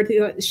card,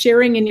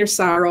 sharing in your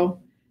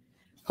sorrow.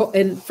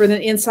 And for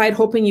the inside,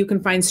 hoping you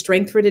can find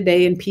strength for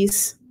today and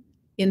peace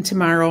in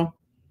tomorrow.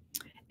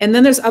 And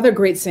then there's other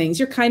great sayings.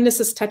 Your kindness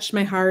has touched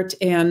my heart.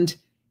 And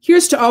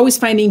here's to always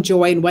finding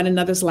joy in one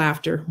another's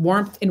laughter,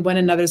 warmth in one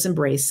another's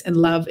embrace, and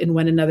love in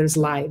one another's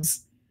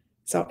lives.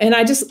 So, and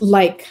I just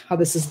like how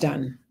this is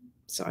done.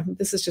 So I think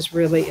this is just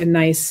really a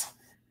nice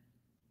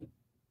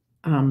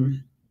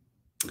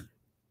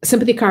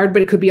sympathy card,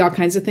 but it could be all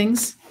kinds of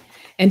things.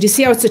 And you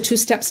see how it's a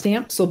two-step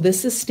stamp? So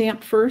this is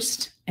stamped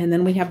first, and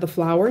then we have the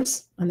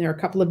flowers, and there are a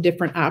couple of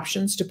different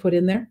options to put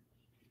in there.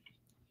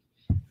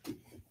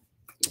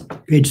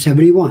 Page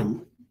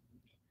 71.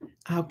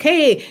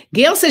 Okay.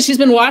 Gail says she's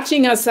been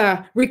watching us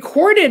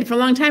recorded for a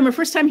long time. Her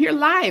first time here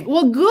live.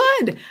 Well,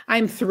 good.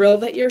 I'm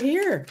thrilled that you're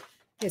here.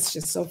 It's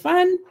just so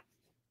fun.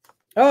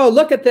 Oh,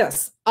 look at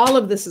this. All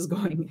of this is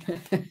going.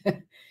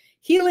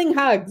 Healing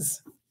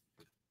hugs.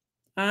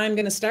 I'm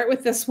going to start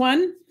with this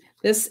one.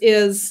 This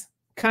is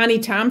Connie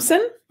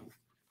Thompson.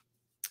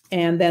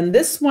 And then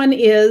this one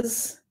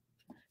is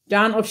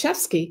Don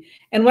Olszewski.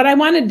 And what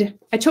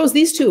I chose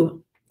these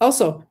two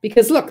also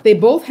because look, they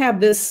both have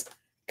this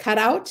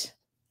cutout.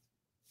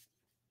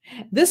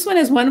 This one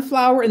has one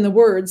flower in the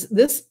words.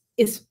 This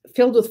is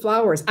filled with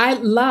flowers. I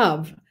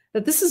love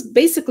that this is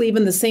basically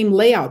even the same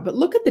layout, but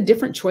look at the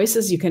different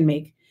choices you can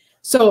make.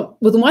 So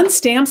with one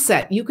stamp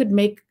set, you could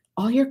make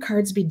all your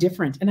cards be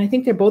different. And I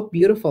think they're both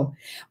beautiful.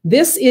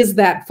 This is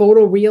that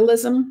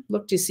photorealism.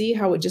 Look, do you see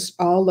how it just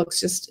all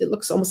looks it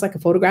looks almost like a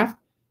photograph.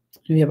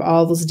 And we have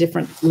all those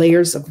different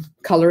layers of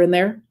color in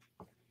there,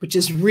 which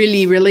is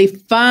really, really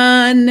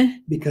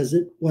fun. Because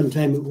at one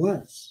time it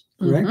was,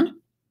 correct? Mm-hmm.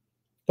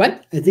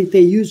 What? I think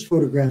they use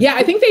photographs. Yeah,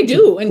 I think they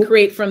do and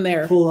create from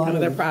there, pull out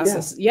of their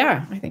process.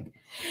 Yeah, I think.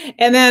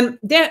 And then,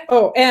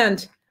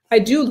 and I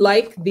do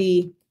like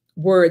the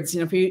words,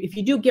 if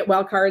you do get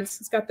well cards,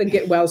 it's got the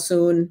get well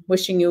soon,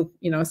 wishing you,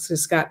 it's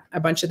just got a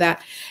bunch of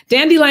that.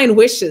 Dandelion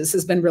Wishes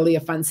has been really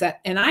a fun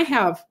set. And I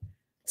have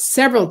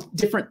several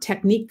different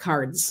technique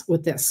cards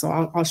with this.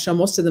 So I'll show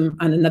most of them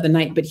on another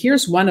night, but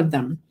here's one of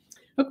them.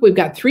 Look, we've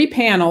got 3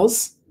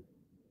 panels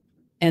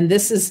and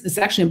it's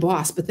actually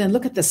embossed, but then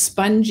look at the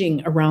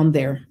sponging around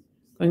there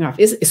going off.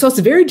 So it's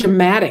very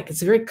dramatic.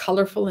 It's very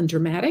colorful and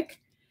dramatic.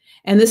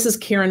 And this is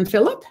Karen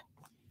Phillip.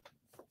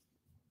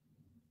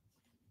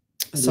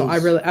 So I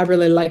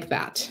really like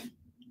that.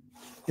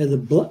 Yeah, the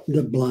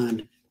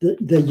blonde,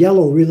 the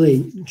yellow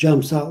really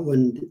jumps out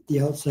when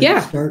the outside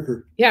is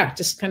darker. Yeah,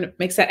 just kind of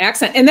makes that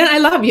accent. And then I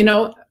love,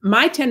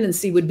 my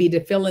tendency would be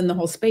to fill in the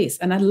whole space.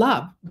 And I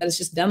love that it's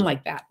just done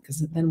like that because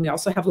then we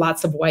also have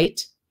lots of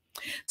white.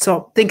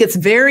 So I think it's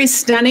very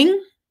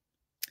stunning.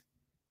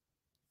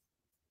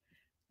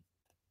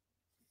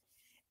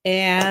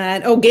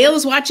 And Gail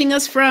is watching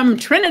us from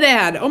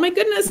Trinidad. Oh my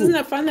goodness, isn't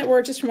that fun that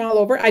we're just from all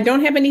over? I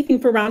don't have anything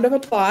for round of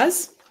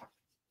applause.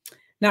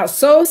 Now,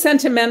 so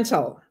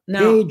sentimental. Now,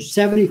 page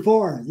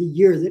 74, the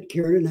year that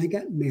Karen and I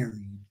got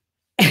married.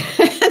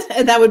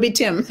 That would be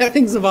Tim.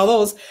 Thinks of all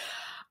those.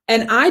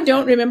 And I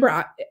don't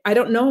remember. I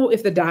don't know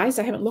if the dies.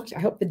 I haven't looked. I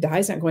hope the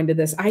dies aren't going to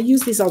this. I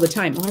use these all the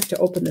time. I'll have to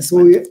open this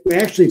one. We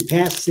actually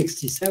passed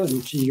 67,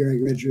 which is the year I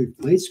graduated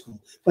from high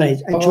school. But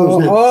I chose not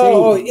to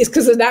say that. It's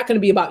because it's not going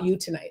to be about you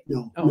tonight.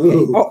 No.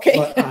 Okay.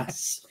 But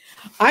us.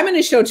 I'm going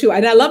to show too.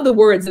 And I love the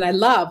words. And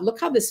look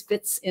how this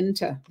fits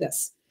into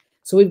this.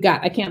 So we've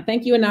got, I can't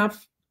thank you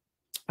enough.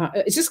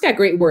 It's just got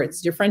great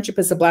words. Your friendship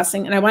is a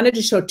blessing. And I wanted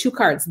to show 2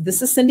 cards.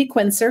 This is Cindy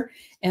Quincer.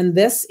 And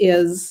this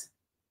is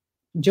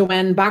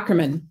Joanne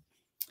Bockerman,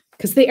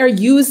 because they are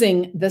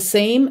using the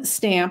same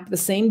stamp, the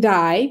same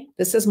die.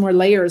 This has more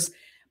layers,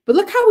 but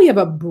look how we have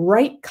a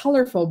bright,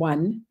 colorful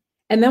one.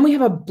 And then we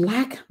have a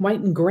black, white,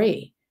 and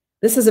gray.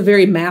 This is a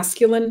very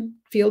masculine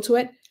feel to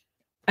it.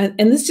 And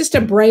this is just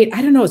a bright,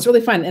 I don't know, it's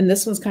really fun. And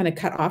this one's kind of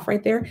cut off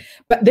right there,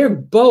 but they're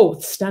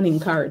both stunning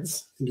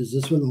cards. And does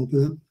this one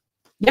open up?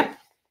 Yep.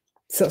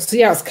 So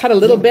yeah, it's cut a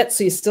little bit.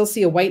 So you still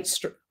see a white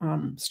strip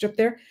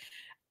there.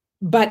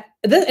 But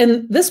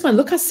this one,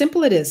 look how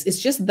simple it is. It's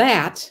just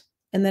that,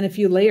 and then a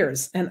few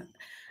layers. And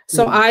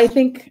so I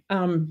think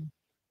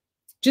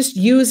just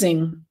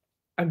using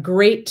a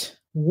great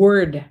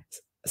word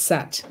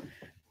set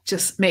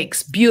just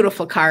makes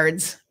beautiful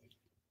cards.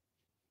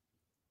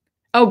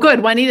 Oh,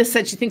 good. Juanita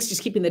said she thinks she's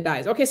keeping the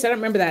dies. Okay, so I don't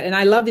remember that. And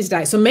I love these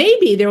dies. So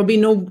maybe there will be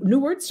no new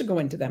words to go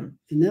into them.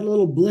 And that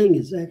little bling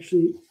is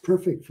actually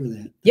perfect for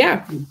that.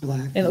 Yeah.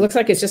 Black. And it looks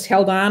like it's just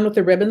held on with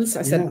the ribbons.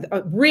 I said,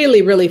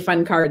 really, really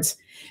fun cards.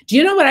 Do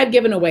you know what I've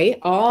given away?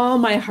 All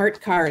my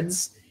heart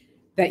cards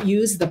that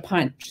use the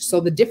punch.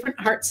 So the different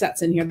heart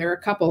sets in here, there are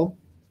a couple,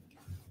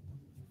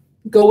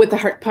 go with the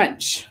heart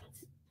punch.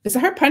 Is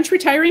the heart punch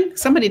retiring?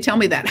 Somebody tell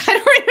me that. I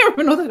don't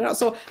remember know that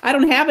also. I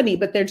don't have any,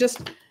 but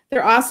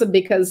they're awesome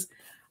because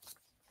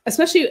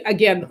especially,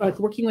 again, like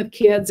working with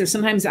kids, or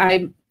sometimes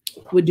I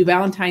would do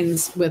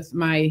Valentine's with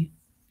my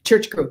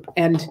church group,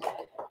 and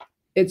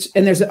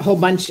there's a whole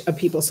bunch of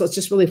people. So it's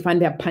just really fun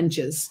to have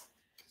punches.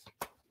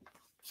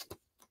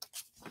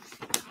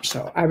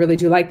 So I really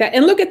do like that.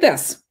 And look at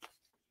this.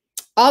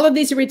 All of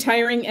these are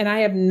retiring, and I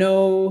have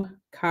no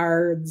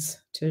cards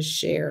to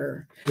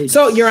share.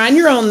 So you're on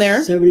your own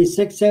there.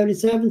 76,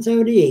 77,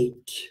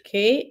 78.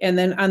 Okay. And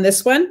then on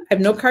this one, I have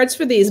no cards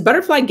for these.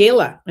 Butterfly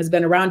Gala has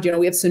been around. You know,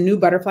 we have some new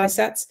butterfly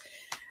sets.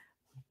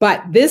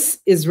 But this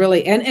is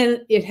really,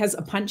 and it has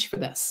a punch for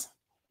this.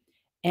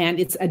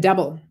 And it's a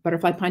double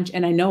butterfly punch.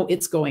 And I know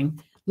it's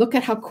going. Look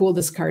at how cool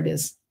this card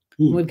is.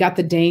 We've got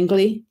the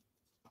dangly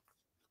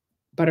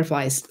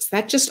butterflies. Is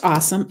that just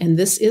awesome? And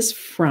this is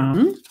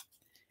from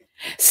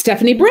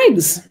Stephanie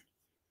Briggs.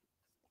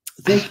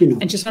 Thank you.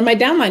 And just on my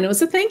downline, it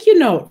was a thank you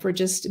note for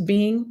just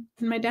being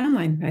in my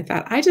downline. I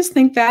thought, I just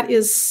think that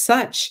is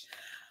such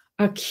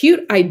a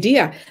cute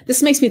idea.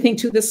 This makes me think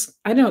too, this,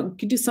 I don't know, you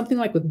could do something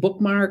like with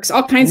bookmarks,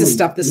 all kinds of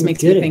stuff this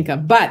makes me think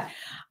of, but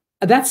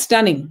that's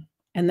stunning.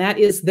 And that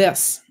is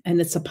this, and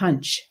it's a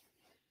punch.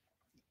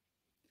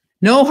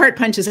 No heart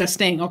punches are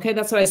staying. Okay,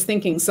 that's what I was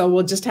thinking. So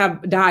we'll just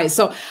have dies.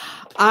 So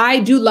I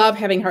do love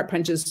having heart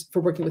punches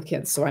for working with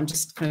kids. So I'm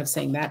just kind of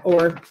saying that,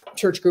 or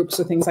church groups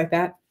or things like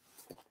that.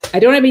 I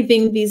don't have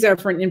anything. These are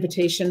for an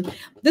invitation.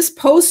 This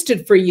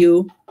posted for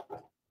you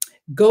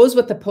goes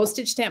with the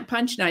postage stamp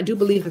punch. And I do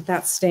believe that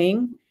that's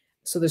staying.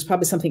 So there's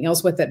probably something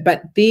else with it.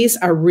 But these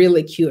are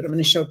really cute. I'm going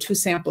to show two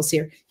samples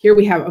here. Here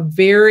we have a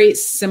very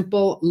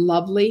simple,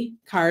 lovely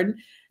card.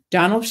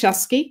 Donald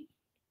Shusky.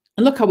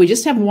 And look how we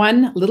just have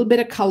one little bit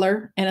of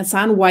color. And it's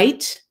on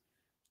white.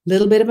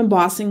 Little bit of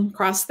embossing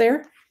across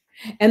there.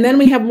 And then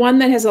we have one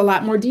that has a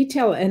lot more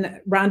detail. And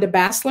Rhonda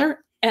Bassler.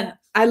 And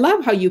I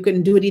love how you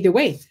can do it either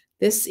way.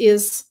 This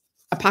is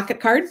a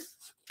pocket card.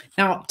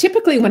 Now,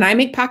 typically when I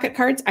make pocket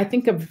cards, I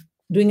think of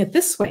doing it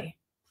this way.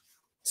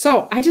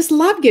 So I just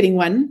love getting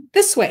one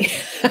this way.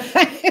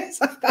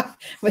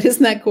 But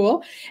isn't that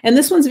cool? And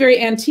this one's very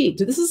antique.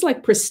 This is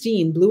like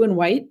pristine, blue and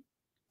white.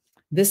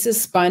 This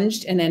is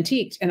sponged and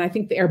antiqued. And I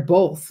think they are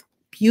both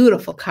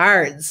beautiful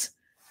cards.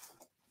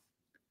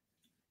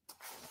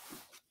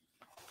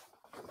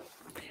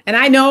 And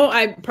I know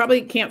I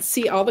probably can't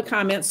see all the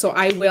comments, so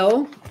I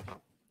will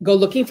go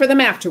looking for them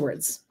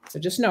afterwards. So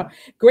just know,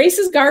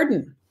 Grace's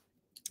Garden.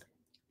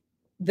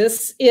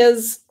 This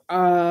is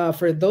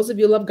for those of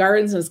you who love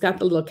gardens, and it's got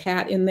the little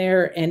cat in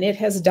there, and it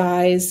has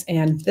dies.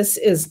 And this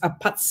is a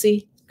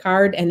Putsy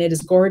card, and it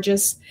is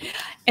gorgeous.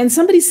 And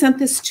somebody sent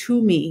this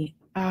to me.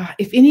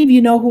 If any of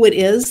you know who it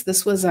is,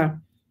 this was a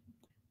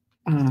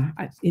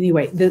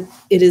anyway.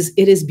 It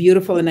is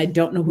beautiful, and I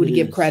don't know who to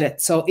give credit.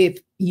 So if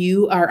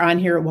you are on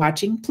here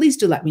watching, please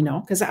do let me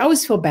know, because I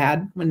always feel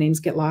bad when names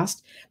get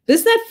lost. But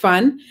isn't that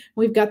fun?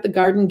 We've got the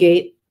garden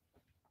gate.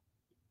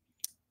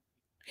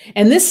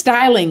 And this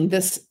styling,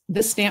 this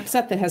stamp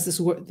set that has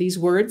these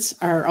words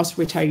are also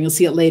retiring. You'll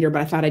see it later,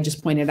 but I thought I'd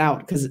just point it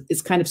out because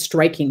it's kind of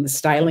striking, the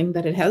styling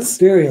that it has.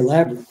 Very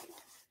elaborate.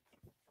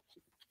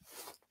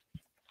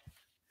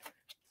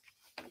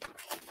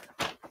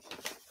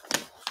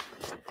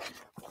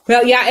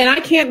 Well, yeah, and I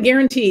can't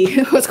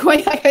guarantee what's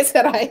going. Like I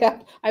said,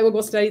 I will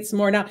go study it some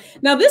more now.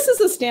 Now, this is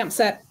a stamp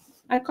set.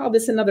 I call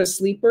this another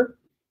sleeper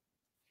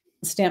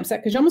stamp set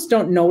because you almost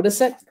don't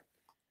notice it.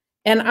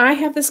 And I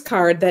have this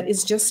card that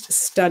is just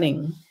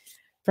stunning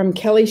from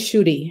Kelly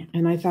Schutte.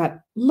 And I thought,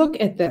 look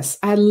at this.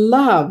 I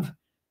love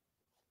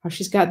how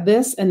she's got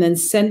this and then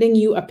sending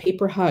you a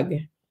paper hug.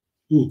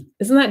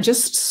 Isn't that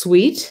just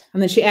sweet?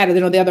 And then she added,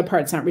 the other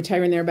parts aren't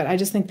retiring there, but I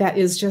just think that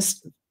is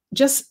just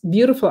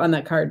beautiful on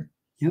that card.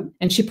 Yep.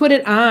 And she put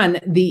it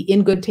on the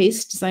In Good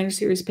Taste Designer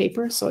Series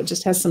paper. So it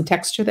just has some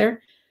texture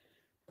there.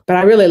 But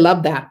I really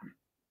love that.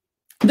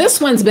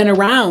 This one's been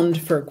around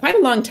for quite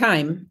a long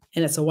time,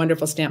 and it's a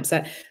wonderful stamp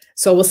set.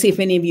 So we'll see if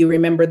any of you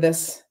remember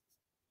this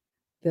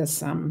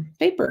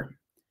paper.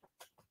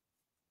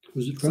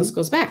 Who's it from? So this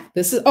goes back.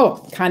 This is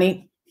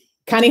Connie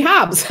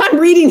Hobbs. I'm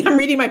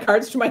reading my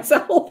cards to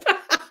myself.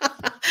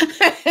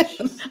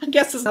 I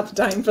guess it's not the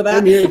time for that.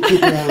 I'm here to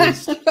keep it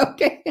honest.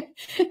 Okay.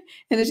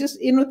 And it's just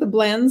in with the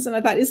blends. And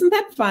I thought, isn't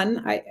that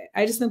fun?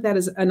 I just think that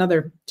is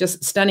another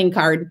just stunning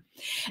card.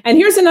 And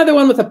here's another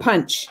one with a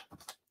punch.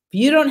 If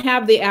you don't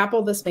have the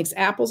apple, this makes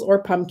apples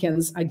or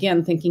pumpkins.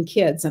 Again, thinking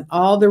kids and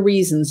all the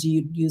reasons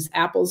you use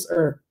apples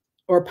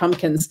or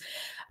pumpkins.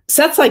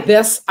 Sets like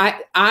this,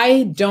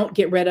 I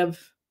get rid of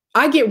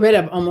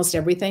almost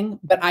everything,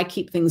 but I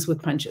keep things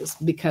with punches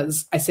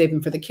because I save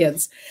them for the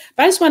kids.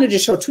 But I just wanted to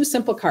show two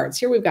simple cards.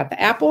 Here we've got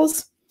the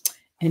apples,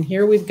 and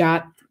here we've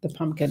got the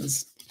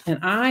pumpkins. And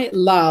I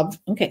love,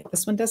 okay,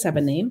 this one does have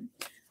a name.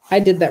 I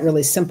did that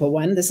really simple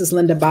one. This is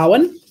Linda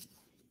Bowen.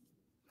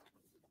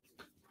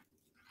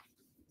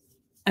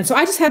 And so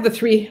I just have the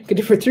three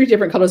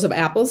different colors of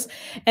apples.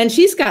 And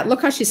she's got,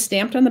 look how she's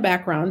stamped on the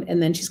background,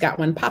 and then she's got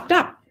one popped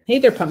up. Hey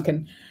there,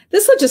 pumpkin.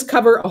 This will just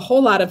cover a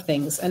whole lot of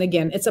things. And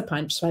again, it's a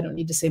punch, so I don't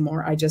need to say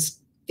more.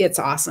 It's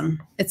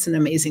awesome. It's an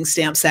amazing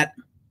stamp set.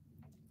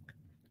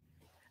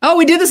 Oh,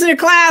 we did this in your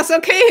class.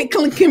 Okay,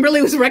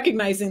 Kimberly was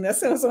recognizing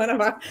this. It was one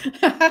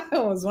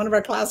of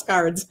our class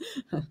cards.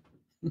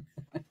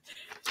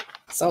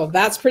 So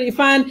that's pretty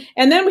fun.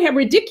 And then we have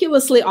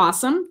Ridiculously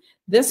Awesome.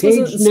 This was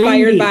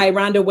inspired by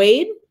Rhonda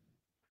Wade.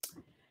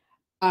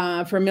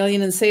 for $1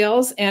 million in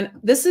sales. And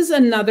this is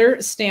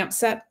another stamp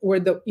set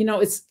where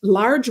it's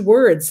large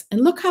words.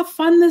 And look how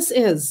fun this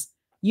is.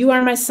 You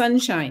are my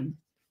sunshine.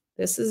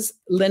 This is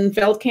Lynn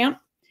Feldkamp.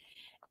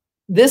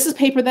 This is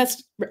paper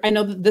I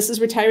know that this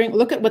is retiring.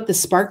 Look at what the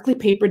sparkly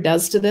paper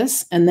does to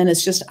this. And then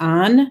it's just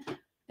on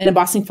an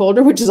embossing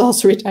folder, which is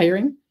also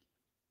retiring.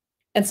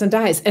 And some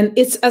dies. And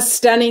it's a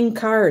stunning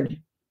card.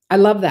 I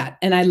love that.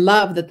 And I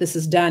love that this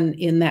is done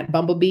in that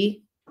bumblebee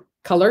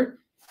color.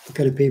 What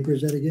kind of paper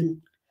is that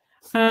again?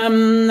 I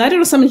don't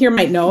know. Someone here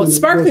might know. It's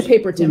sparkly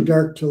paper, Tim. From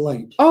dark to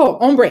light. Oh,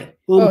 ombre.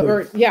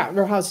 Or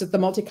how's it, the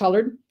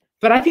multicolored?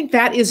 But I think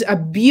that is a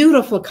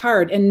beautiful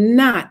card and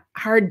not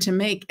hard to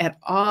make at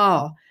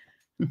all.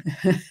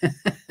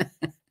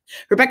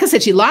 Rebecca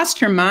said she lost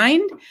her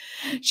mind.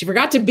 She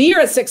forgot to be here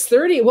at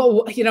 6:30.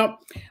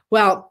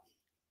 Well,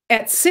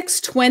 at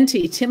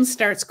 6:20, Tim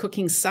starts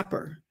cooking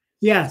supper.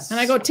 Yes. And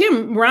I go,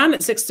 Tim, we're on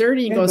at 6:30.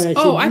 He goes,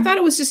 I thought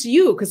it was just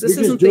you because this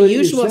isn't the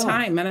usual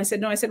time. And I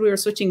said, no, we were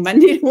switching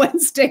Monday to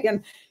Wednesday.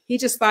 And he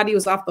just thought he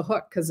was off the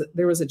hook because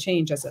there was a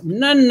change. I said,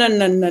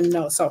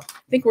 no. So I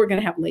think we're going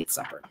to have late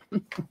supper.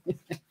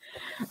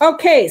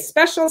 Okay,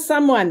 special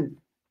someone.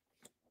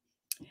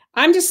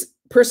 I'm just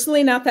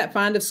personally not that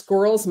fond of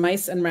squirrels,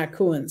 mice, and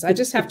raccoons. I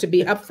just have to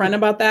be upfront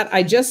about that.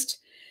 I just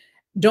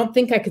don't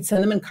think I could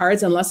send them in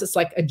cards unless it's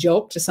like a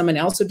joke to someone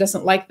else who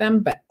doesn't like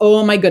them. But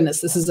oh my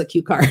goodness, this is a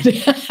cute card.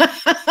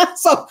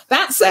 So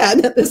that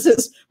said, this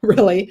is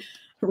really,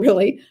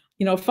 really,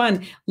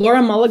 fun.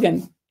 Laura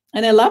Mulligan.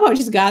 And I love how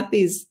she's got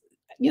these,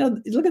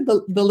 look at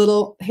the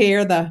little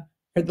hair, the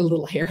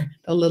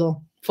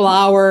little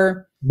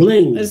flower.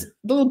 Bling. There's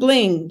the little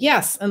bling.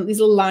 Yes. And these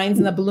little lines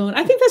in the balloon.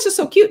 I think that's just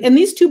so cute. And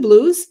these two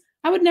blues,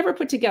 I would never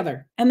put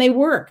together. And they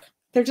work.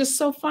 They're just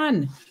so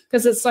fun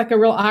because it's like a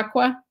real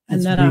aqua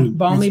and then a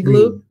balmy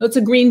blue. Oh, it's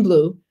a green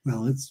blue.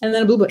 Well, and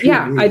then a blue blue.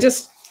 Yeah. Green. I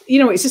just,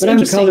 it's just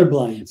interesting. I'm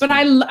colorblind. But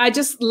I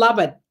just love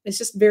it. It's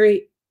just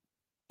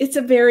it's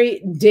a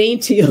very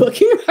dainty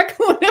looking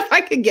raccoon if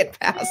I could get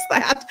past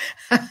that.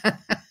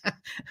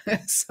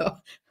 So,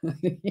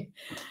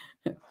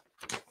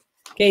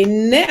 okay,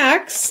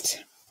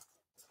 next.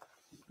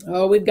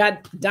 Oh, we've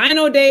got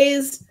Dino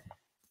Days.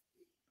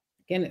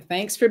 Again,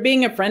 thanks for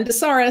being a friend to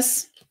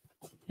Saurus.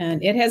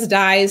 And it has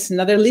dies.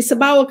 Another Lisa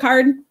Bowell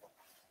card.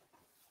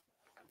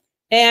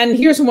 And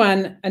here's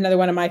another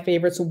one of my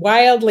favorites,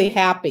 Wildly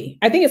Happy.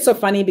 I think it's so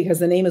funny because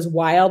the name is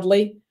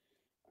Wildly,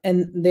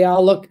 and they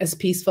all look as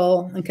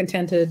peaceful and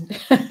contented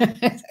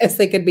as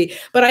they could be.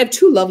 But I have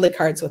two lovely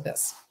cards with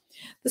this.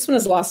 This one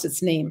has lost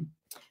its name,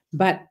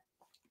 but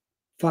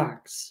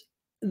Fox.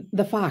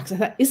 The fox. I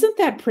thought, isn't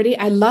that pretty?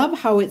 I love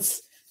how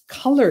it's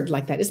colored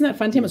like that. Isn't that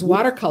fun, Tim? It's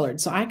watercolored.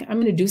 So I'm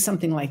going to do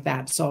something like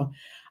that. So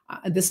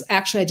this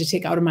actually I had to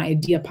take out of my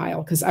idea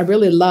pile because I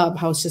really love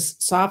how it's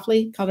just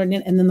softly colored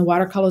in and then the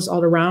watercolors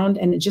all around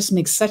and it just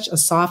makes such a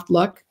soft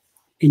look.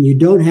 And you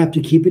don't have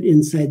to keep it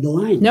inside the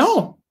lines.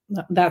 No,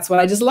 that's what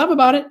I just love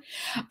about it.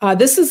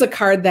 This is a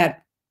card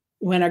that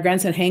when our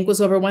grandson Hank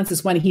was over once,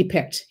 is one he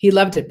picked. He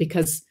loved it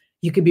because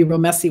you could be real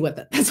messy with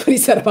it. That's what he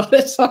said about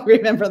it. So I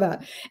remember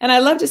that. And I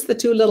love just the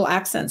two little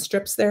accent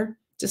strips there.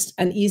 Just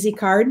an easy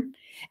card.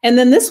 And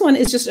then this one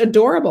is just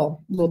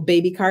adorable. Little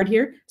baby card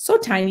here. So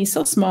tiny,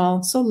 so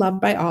small, so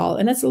loved by all.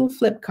 And it's a little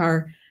flip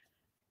card.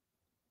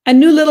 A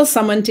new little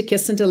someone to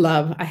kiss and to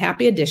love. A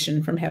happy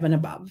addition from heaven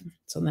above.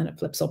 So then it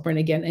flips open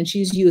again. And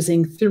she's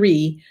using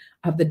 3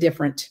 of the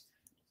different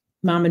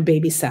mom and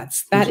baby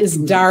sets. That is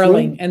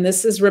darling. And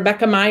this is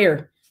Rebecca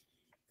Meyer.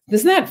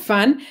 Isn't that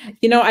fun?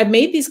 I've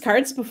made these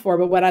cards before,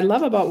 but what I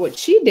love about what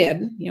she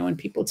did, when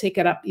people take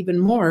it up even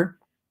more,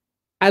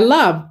 I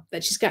love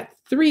that she's got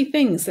 3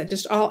 things that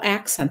just all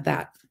accent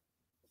that.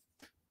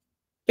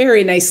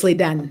 Very nicely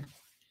done.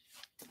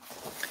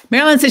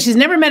 Marilyn says she's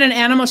never met an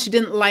animal she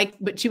didn't like,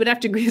 but she would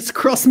have to agree with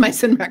squirrels,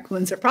 mice, and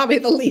raccoons are probably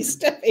the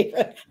least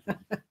favorite.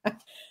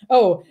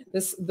 Oh,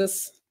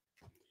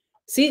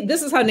 see,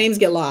 this is how names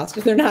get lost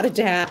if they're not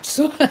attached.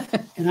 So.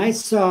 And I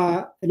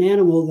saw an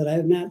animal that I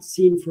have not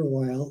seen for a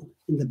while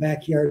in the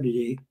backyard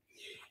today.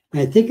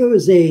 I think it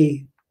was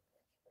an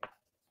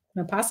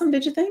opossum,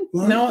 did you think?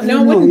 Well,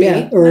 no, it wouldn't be.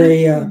 Yeah, or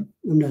I'm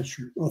not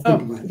sure. I'll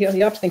think about it.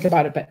 You'll have to think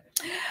about it. But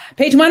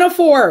page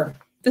 104,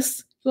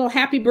 this little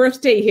happy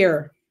birthday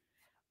here.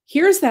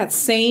 Here's that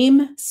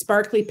same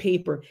sparkly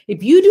paper.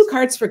 If you do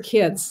cards for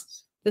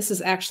kids, this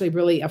is actually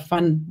really a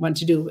fun one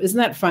to do. Isn't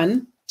that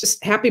fun?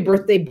 Just happy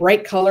birthday,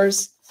 bright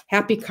colors,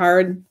 happy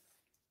card,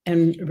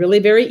 and really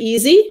very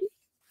easy.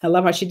 I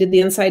love how she did the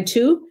inside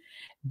too.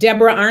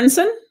 Deborah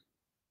Arnson.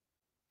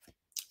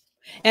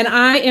 And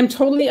I am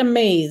totally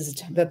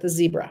amazed that the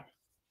zebra,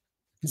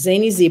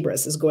 Zany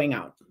Zebras, is going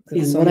out.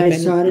 And what I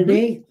saw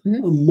today, a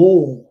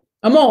mole.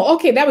 A mole.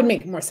 Okay, that would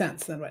make more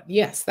sense than what.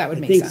 Yes, that would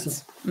make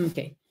sense. So.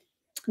 Okay.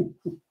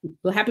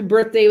 Little happy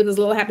birthday with his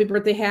little happy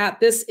birthday hat.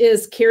 This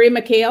is Carrie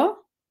McHale.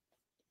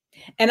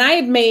 And I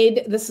have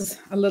made, this is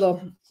a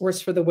little worse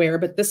for the wear,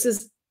 but this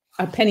is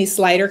a penny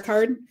slider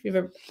card. If you've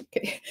ever,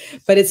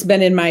 but it's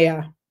been in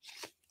my,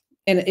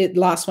 and it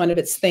lost one of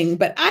its thing.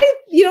 But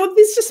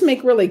these just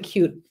make really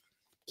cute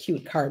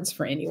cute cards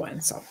for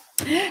anyone. So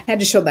I had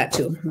to show that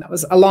too. That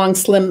was a long,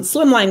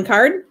 slimline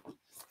card.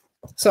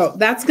 So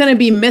that's going to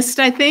be missed,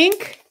 I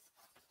think.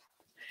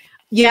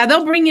 Yeah,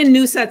 they'll bring in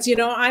new sets. You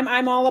know,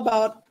 I'm all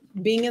about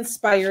being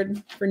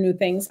inspired for new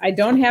things. I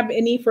don't have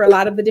any for a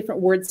lot of the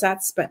different word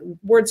sets, but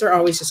words are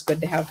always just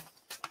good to have.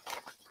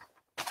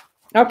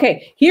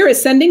 Okay, here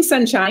is Sending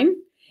Sunshine.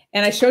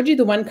 And I showed you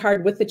the one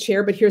card with the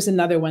chair, but here's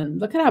another one.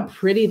 Look at how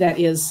pretty that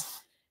is.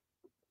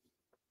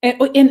 And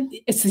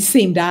it's the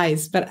same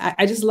dies, but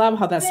I just love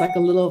how that's like a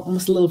little,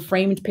 almost a little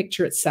framed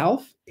picture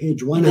itself.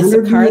 Page 111.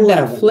 It's a card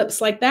that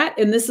flips like that.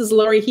 And this is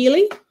Lori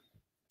Healy.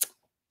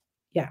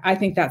 Yeah, I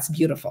think that's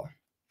beautiful.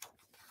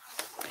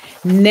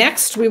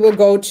 Next, we will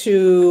go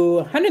to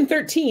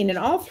 113, and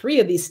all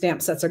three of these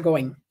stamp sets are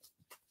going.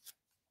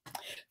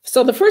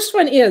 So the first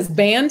one is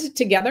Band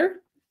Together.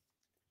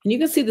 And you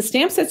can see the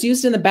stamp sets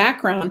used in the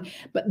background,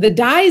 but the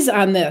dies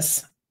on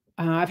this,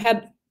 I've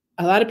had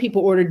a lot of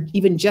people ordered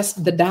even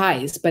just the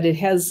dies, but it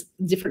has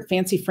different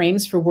fancy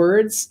frames for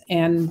words,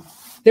 and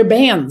they're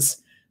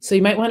bands. So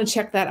you might want to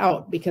check that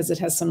out because it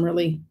has some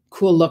really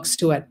cool looks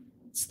to it.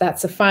 So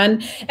that's a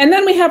fun. And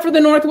then we have for the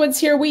Northwoods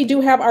here, we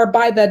do have our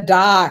By the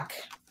Dock.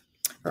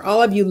 For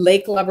all of you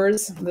lake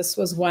lovers, this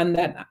was one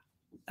that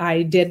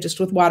I did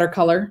just with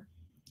watercolor.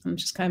 I'm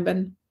just kind of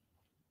an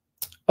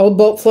old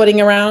boat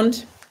floating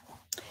around.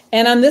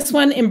 And on this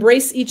one,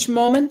 Embrace Each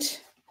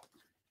Moment.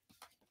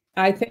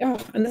 I think, oh,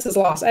 and this is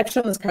lost. I've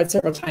shown this card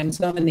several times.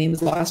 Now the name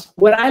is lost.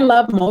 What I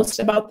love most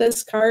about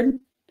this card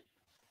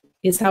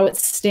is how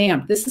it's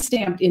stamped. This is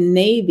stamped in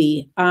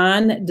navy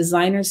on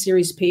designer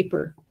series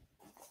paper.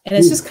 And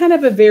it's just kind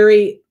of a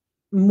very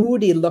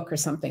moody look or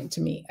something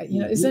to me.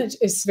 You know, isn't it?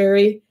 It's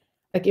very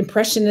like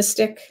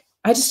impressionistic.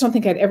 I just don't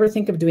think I'd ever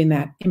think of doing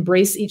that.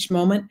 Embrace each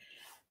moment.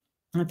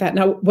 I thought,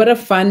 now what a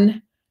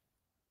fun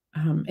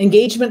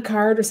engagement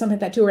card or something like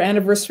that too, or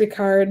anniversary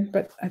card.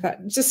 But I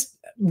thought just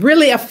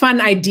really a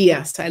fun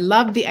idea. So I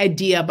love the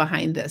idea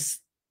behind this.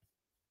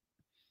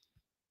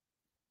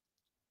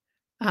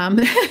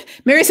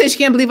 Mary says she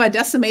can't believe I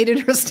decimated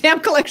her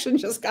stamp collection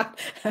just got.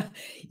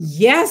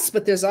 Yes,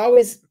 but there's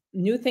always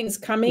new things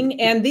coming,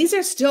 and these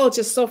are still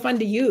just so fun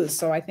to use.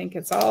 So I think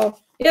it's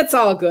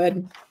all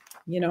good.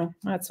 You know,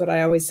 that's what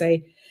I always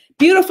say.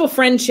 Beautiful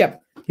Friendship.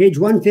 Page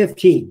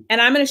 115.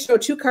 And I'm going to show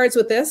two cards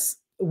with this.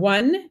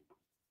 One,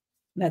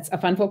 that's a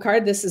Funful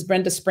card. This is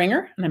Brenda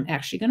Springer, and I'm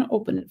actually going to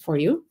open it for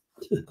you.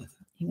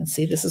 You can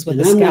see this is with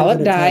the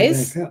scallop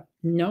dies.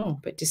 No,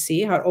 but to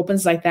see how it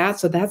opens like that.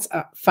 So that's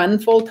a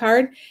Funful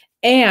card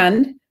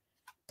and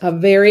a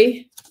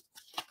very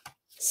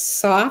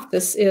soft.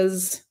 This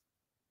is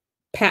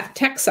Pat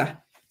Texa.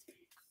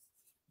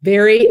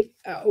 Very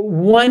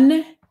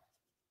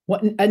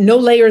no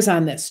layers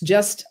on this,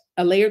 just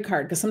a layered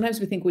card. Because sometimes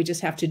we think we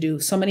just have to do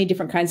so many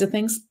different kinds of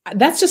things.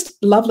 That's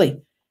just lovely.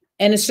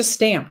 And it's just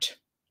stamped.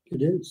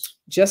 It is.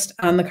 Just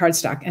on the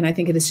cardstock. And I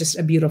think it is just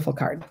a beautiful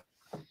card.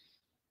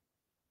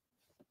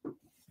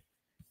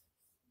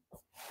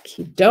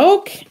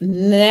 Okey-doke.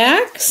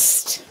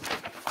 Next.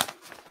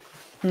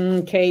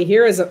 Okay,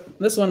 here is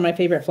this is one of my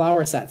favorite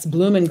flower sets,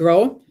 Bloom and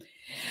Grow.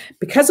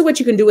 Because of what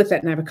you can do with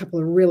it, and I have a couple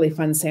of really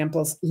fun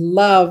samples.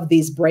 Love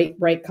these bright,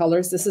 bright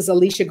colors. This is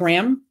Alicia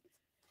Graham.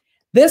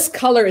 This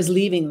color is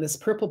leaving, this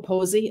purple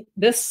posy.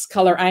 This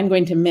color I'm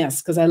going to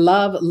miss because I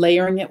love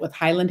layering it with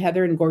Highland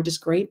Heather and Gorgeous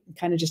Grape. It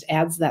kind of just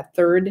adds that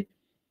third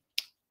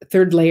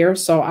layer.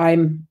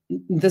 So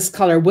this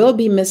color will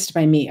be missed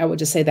by me. I would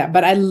just say that.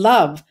 But I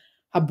love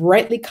how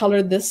brightly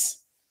colored this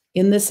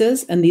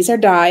is. And these are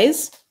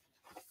dies.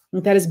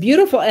 That is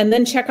beautiful. And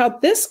then check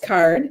out this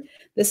card.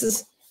 This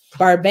is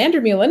Barb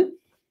Vandermeulen.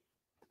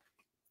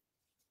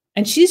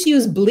 And she's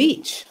used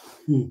bleach.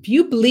 If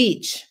you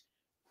bleach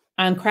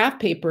on craft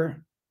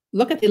paper,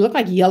 they look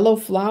like yellow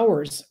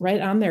flowers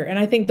right on there. And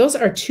I think those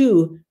are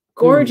two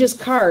gorgeous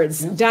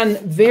cards done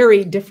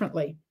very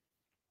differently.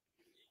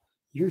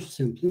 You're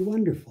simply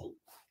wonderful.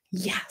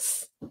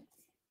 Yes.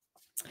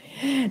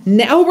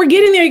 Now we're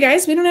getting there, you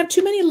guys. We don't have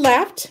too many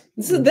left.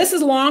 This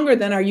is longer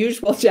than our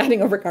usual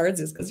chatting over cards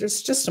is because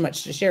there's just so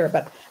much to share,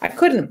 but I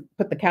couldn't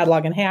put the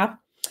catalog in half.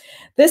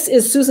 This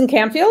is Susan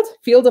Camfield,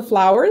 Field of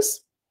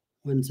Flowers.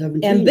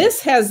 117. And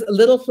this has a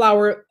little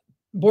flower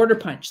border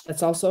punch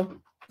that's also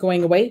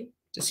going away,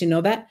 just so you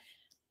know that.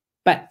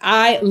 But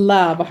I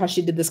love how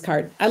she did this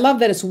card. I love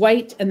that it's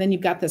white, and then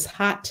you've got this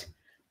hot,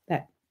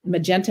 that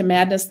magenta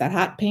madness, that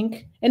hot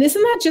pink. And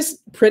isn't that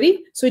just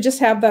pretty? So we just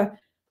have the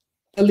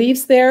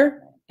leaves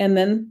there, and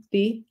then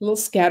the little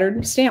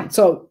scattered stamp.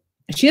 So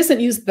she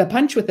hasn't used the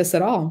punch with this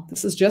at all.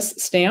 This is just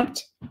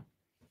stamped.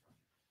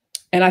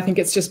 And I think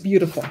it's just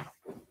beautiful.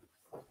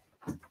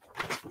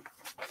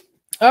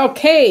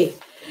 Okay,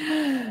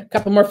 a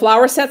couple more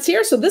flower sets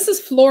here. So this is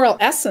Floral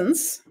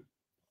Essence.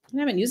 I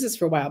haven't used this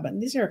for a while, but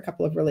these are a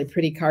couple of really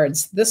pretty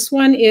cards. This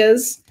one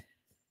is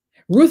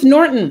Ruth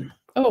Norton.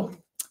 Oh,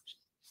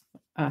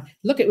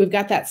 look at, we've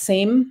got that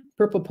same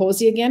purple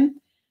posy again.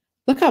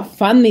 Look how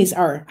fun these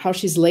are, how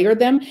she's layered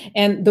them.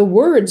 And the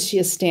words she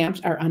has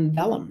stamped are on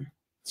vellum.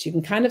 So you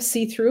can kind of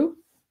see through,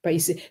 but you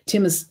see,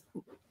 Tim is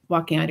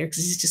walking out here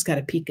because he's just got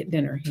a peek at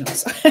dinner, you know.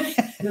 So.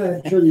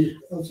 Yeah, turn the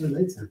outside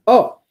lights on.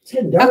 Oh, it's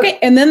getting dark. Okay.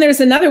 And then there's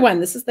another one.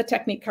 This is the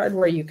technique card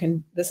where you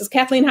can, this is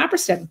Kathleen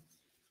Hopperstead.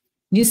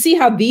 You see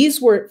how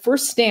these were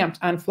first stamped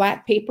on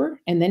flat paper,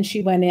 and then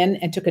she went in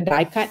and took a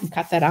die cut and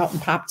cut that out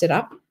and popped it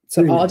up.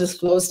 So it all just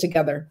flows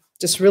together.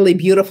 Just really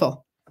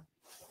beautiful.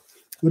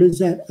 What is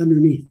that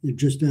underneath? They're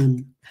just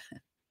on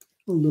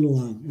a little,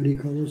 what do you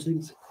call those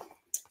things?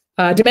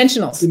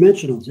 Dimensionals.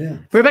 Dimensionals, yeah.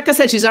 Rebecca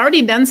said she's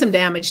already done some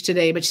damage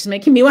today, but she's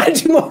making me want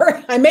to do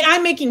more.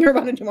 I'm making her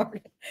want to do more.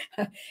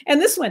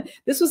 And this one,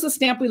 this was a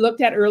stamp we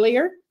looked at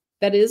earlier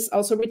that is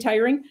also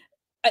retiring.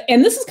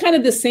 And this is kind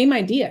of the same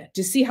idea.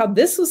 To see how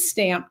this was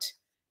stamped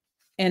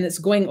and it's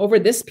going over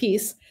this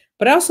piece.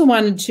 But I also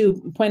wanted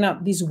to point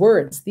out these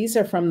words. These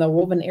are from the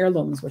woven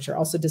heirlooms, which are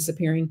also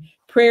disappearing.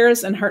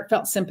 Prayers and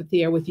heartfelt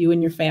sympathy are with you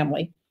and your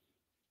family.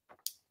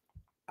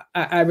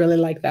 I really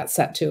like that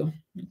set too.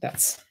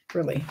 That's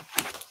really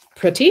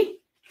pretty.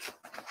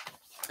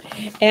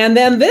 And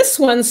then this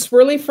one,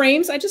 Swirly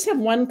Frames. I just have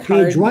one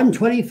card. Page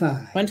 125.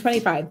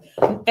 125.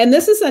 And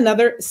this is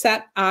another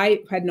set.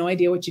 I had no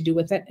idea what you do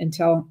with it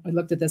until I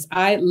looked at this.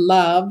 I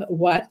love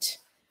what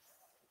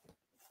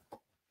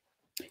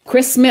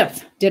Chris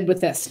Smith did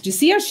with this. Do you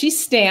see how she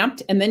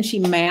stamped and then she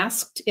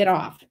masked it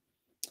off?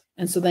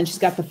 And so then she's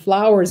got the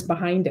flowers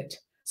behind it.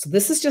 So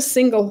this is just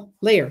single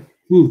layer.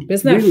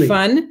 Isn't that really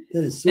fun?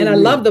 That is so and I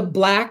love the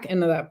black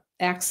and the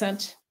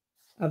accent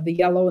of the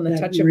yellow and the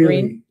touch of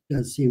green.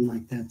 Does seem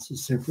like that's a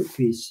separate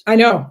piece. I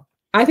know.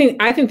 I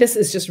think this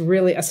is just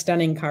really a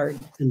stunning card.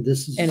 And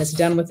this is, and it's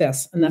done with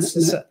this. And that's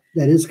just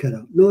that is cut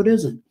out. No, it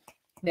isn't.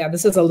 Yeah,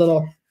 this is a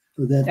little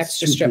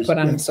extra strip put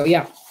on. Yeah. So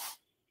yeah.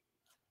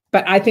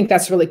 But I think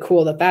that's really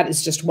cool that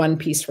is just one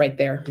piece right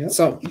there. Yep.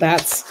 So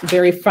that's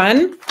very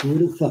fun. Who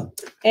would have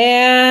thought?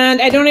 And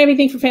I don't have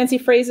anything for fancy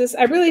phrases.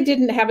 I really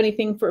didn't have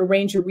anything for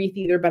arrange a wreath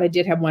either, but I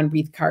did have one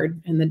wreath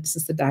card. And then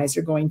since the dies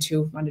are going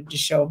to, wanted to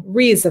show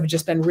wreaths have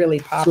just been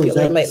really popular so is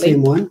that lately. The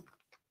same one?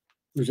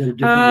 Or is that a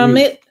different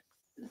wreath?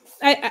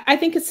 I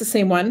think it's the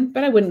same one,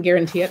 but I wouldn't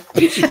guarantee it.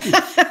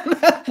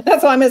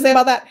 That's all I'm going to say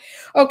about that.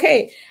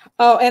 Okay.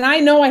 Oh, and I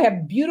know I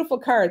have beautiful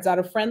cards out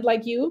of Friend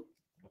Like You.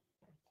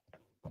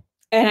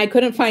 And I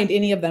couldn't find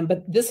any of them,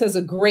 but this has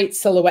a great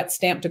silhouette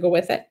stamp to go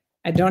with it.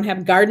 I don't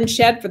have Garden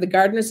Shed for the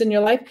gardeners in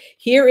your life.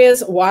 Here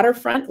is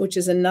Waterfront, which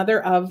is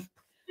another of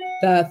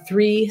the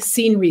 3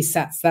 scenery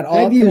sets that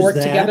all can work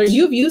together.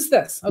 You've used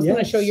this. I was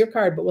going to show your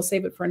card, but we'll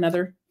save it for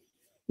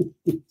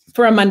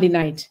for a Monday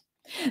night.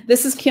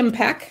 This is Kim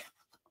Peck.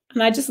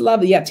 And I just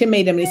love it. Yeah, Tim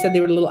made them. And he said they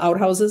were little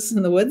outhouses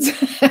in the woods.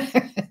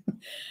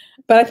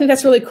 But I think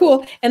that's really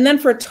cool. And then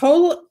for a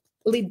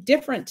totally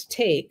different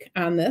take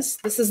on this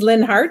is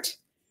Lynn Hart.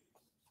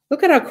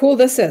 Look at how cool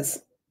this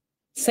is.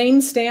 Same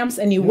stamps,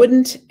 and you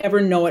wouldn't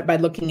ever know it by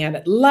looking at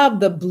it.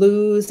 Love the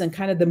blues and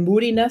kind of the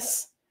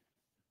moodiness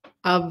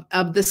of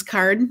this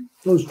card.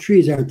 Those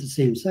trees aren't the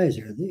same size,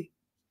 are they?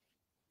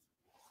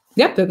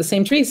 Yep, they're the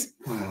same trees.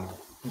 Wow.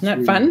 Isn't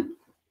that fun?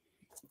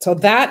 So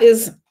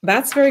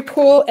that's very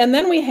cool. And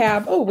then we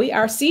have,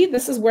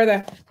 this is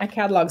where my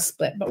catalog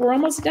split, but we're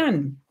almost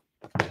done.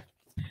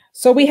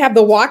 So we have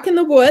the Walk in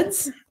the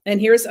Woods, and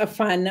here's a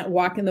fun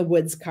Walk in the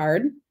Woods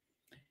card.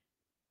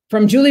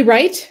 From Julie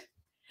Wright,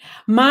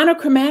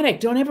 monochromatic.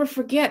 Don't ever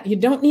forget, you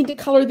don't need to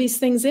color these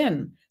things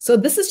in. So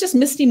this is just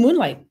Misty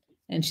Moonlight.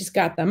 And she's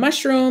got the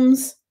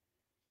mushrooms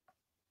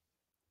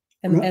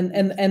and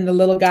the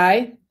little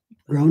guy.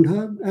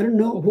 Groundhog? I don't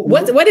know.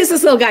 What is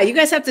this little guy? You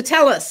guys have to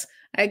tell us.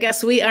 I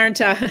guess we aren't,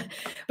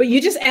 but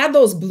you just add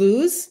those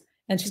blues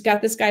and she's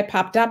got this guy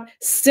popped up.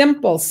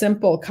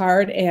 Simple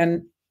card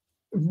and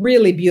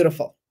really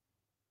beautiful.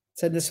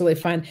 So this is really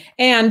fun.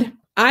 And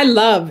I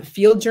love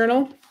Field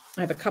Journal.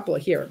 I have a couple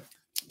here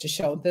to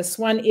show. This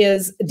one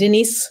is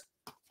Denise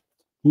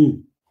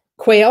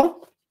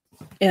Quayle,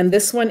 and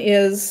this one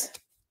is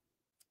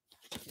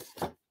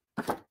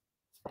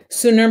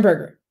Sue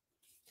Nurnberger.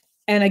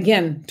 And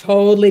again,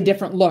 totally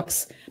different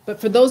looks. But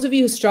for those of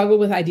you who struggle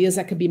with ideas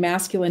that could be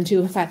masculine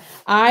too,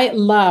 I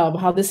love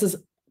how this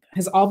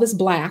has all this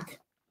black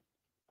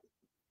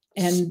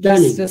and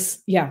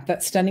that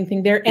stunning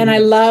thing there. And I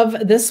love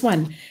this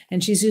one.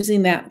 And she's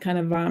using that kind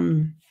of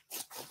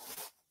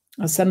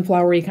a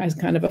sunflowery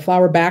kind of a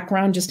flower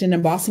background, just in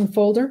embossing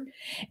folder.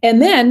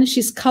 And then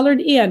she's colored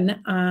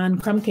in on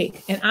crumb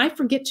cake. And I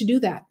forget to do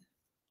that.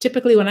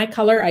 Typically when I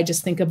color, I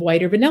just think of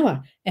white or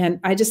vanilla. And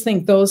I just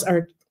think those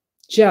are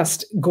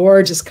just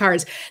gorgeous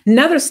cards.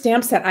 Another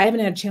stamp set I haven't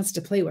had a chance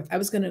to play with. I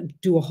was going to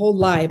do a whole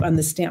live on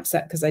this stamp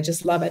set because I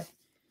just love it.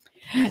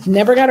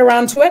 Never got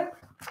around to it.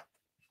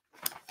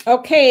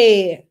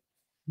 Okay.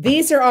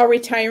 These are all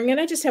retiring. And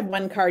I just have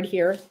one card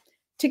here.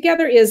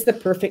 Together is the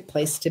perfect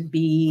place to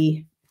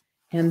be.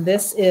 And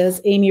this is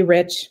Amy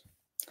Rich.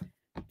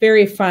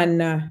 Very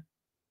fun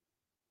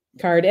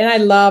card. And I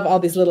love all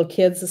these little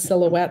kids, the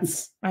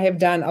silhouettes. I have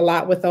done a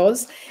lot with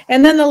those.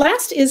 And then the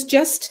last is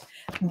just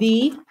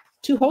the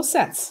 2 whole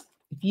sets.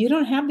 If you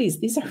don't have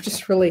these are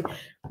just really,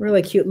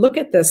 really cute. Look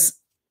at this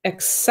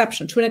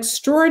exception to an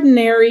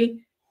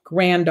extraordinary,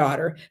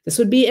 granddaughter. This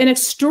would be an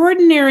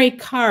extraordinary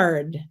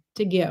card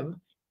to give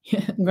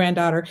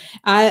granddaughter.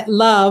 I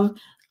love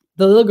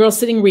the little girl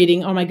sitting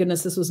reading. Oh my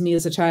goodness, this was me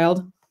as a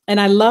child. And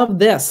I love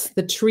this,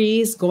 the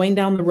trees going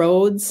down the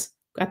roads,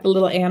 got the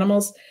little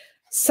animals.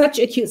 Such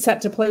a cute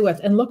set to play with.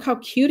 And look how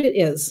cute it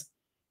is.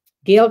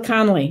 Gail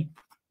Connolly.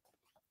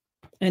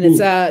 And it's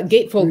a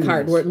gatefold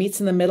card where it meets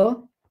in the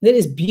middle. It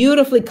is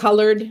beautifully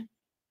colored.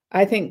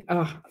 I think,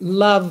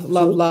 love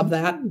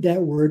that.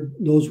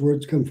 Those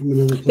words come from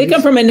another place. They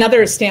come from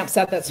another stamp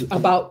set that's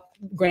about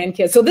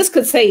grandkids. So this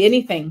could say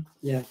anything.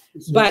 Yeah.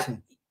 But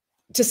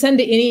to send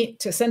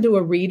to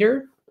a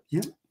reader,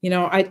 yeah. You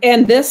know,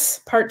 and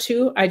this part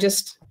 2,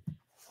 this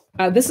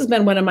has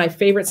been one of my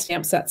favorite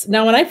stamp sets.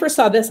 Now, when I first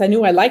saw this, I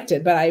knew I liked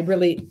it, but I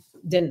really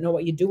didn't know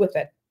what you do with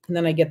it. And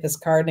then I get this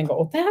card and go,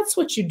 oh, that's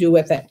what you do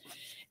with it.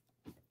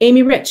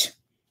 Amy Rich.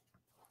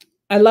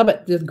 I love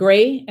it. The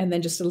gray and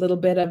then just a little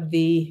bit of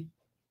the,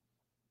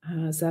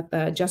 is that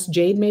the Just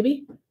Jade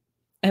maybe?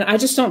 And I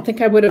just don't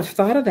think I would have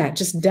thought of that.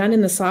 Just done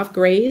in the soft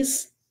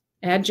grays.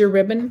 Add your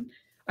ribbon.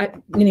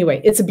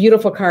 Anyway, it's a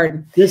beautiful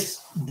card. This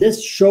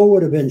show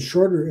would have been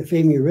shorter if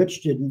Amy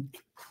Rich didn't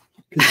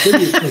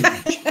contribute so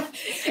much.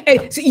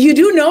 Hey, so you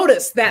do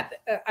notice that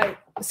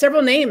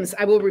several names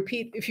I will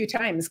repeat a few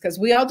times because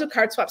we all do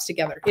card swaps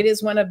together. It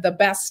is one of the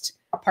best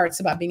parts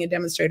about being a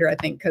demonstrator, I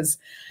think, because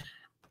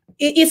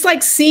it's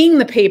like seeing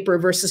the paper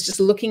versus just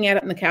looking at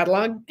it in the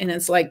catalog. And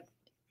it's like,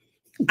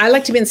 I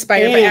like to be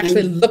inspired by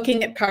actually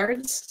looking at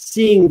cards.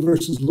 Seeing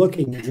versus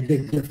looking is a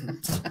big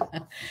difference.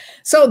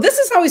 So this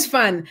is always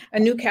fun, a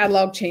new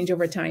catalog change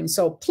over time.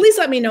 So please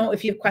let me know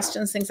if you have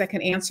questions, things I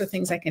can answer,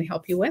 things I can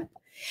help you with.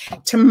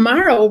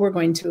 Tomorrow, we're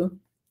going to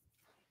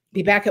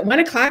be back at 1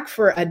 o'clock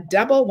for a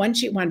double one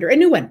sheet wonder, a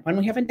new one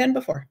we haven't done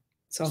before.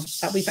 So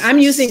that'll be fun. I'm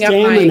using up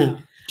my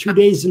 2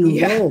 days in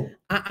a row.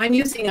 I'm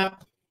using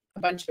up a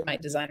bunch of my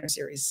designer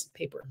series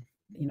paper,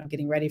 you know,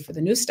 getting ready for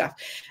the new stuff.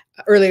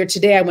 Earlier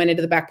today, I went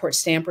into the Back Porch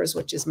Stampers,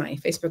 which is my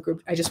Facebook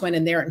group. I just went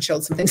in there and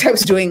showed some things I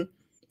was doing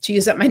to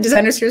use up my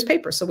designer series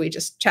paper. So we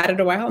just chatted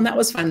a while and that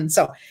was fun.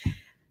 So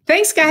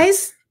thanks,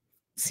 guys.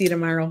 See you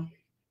tomorrow.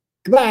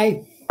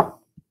 Goodbye.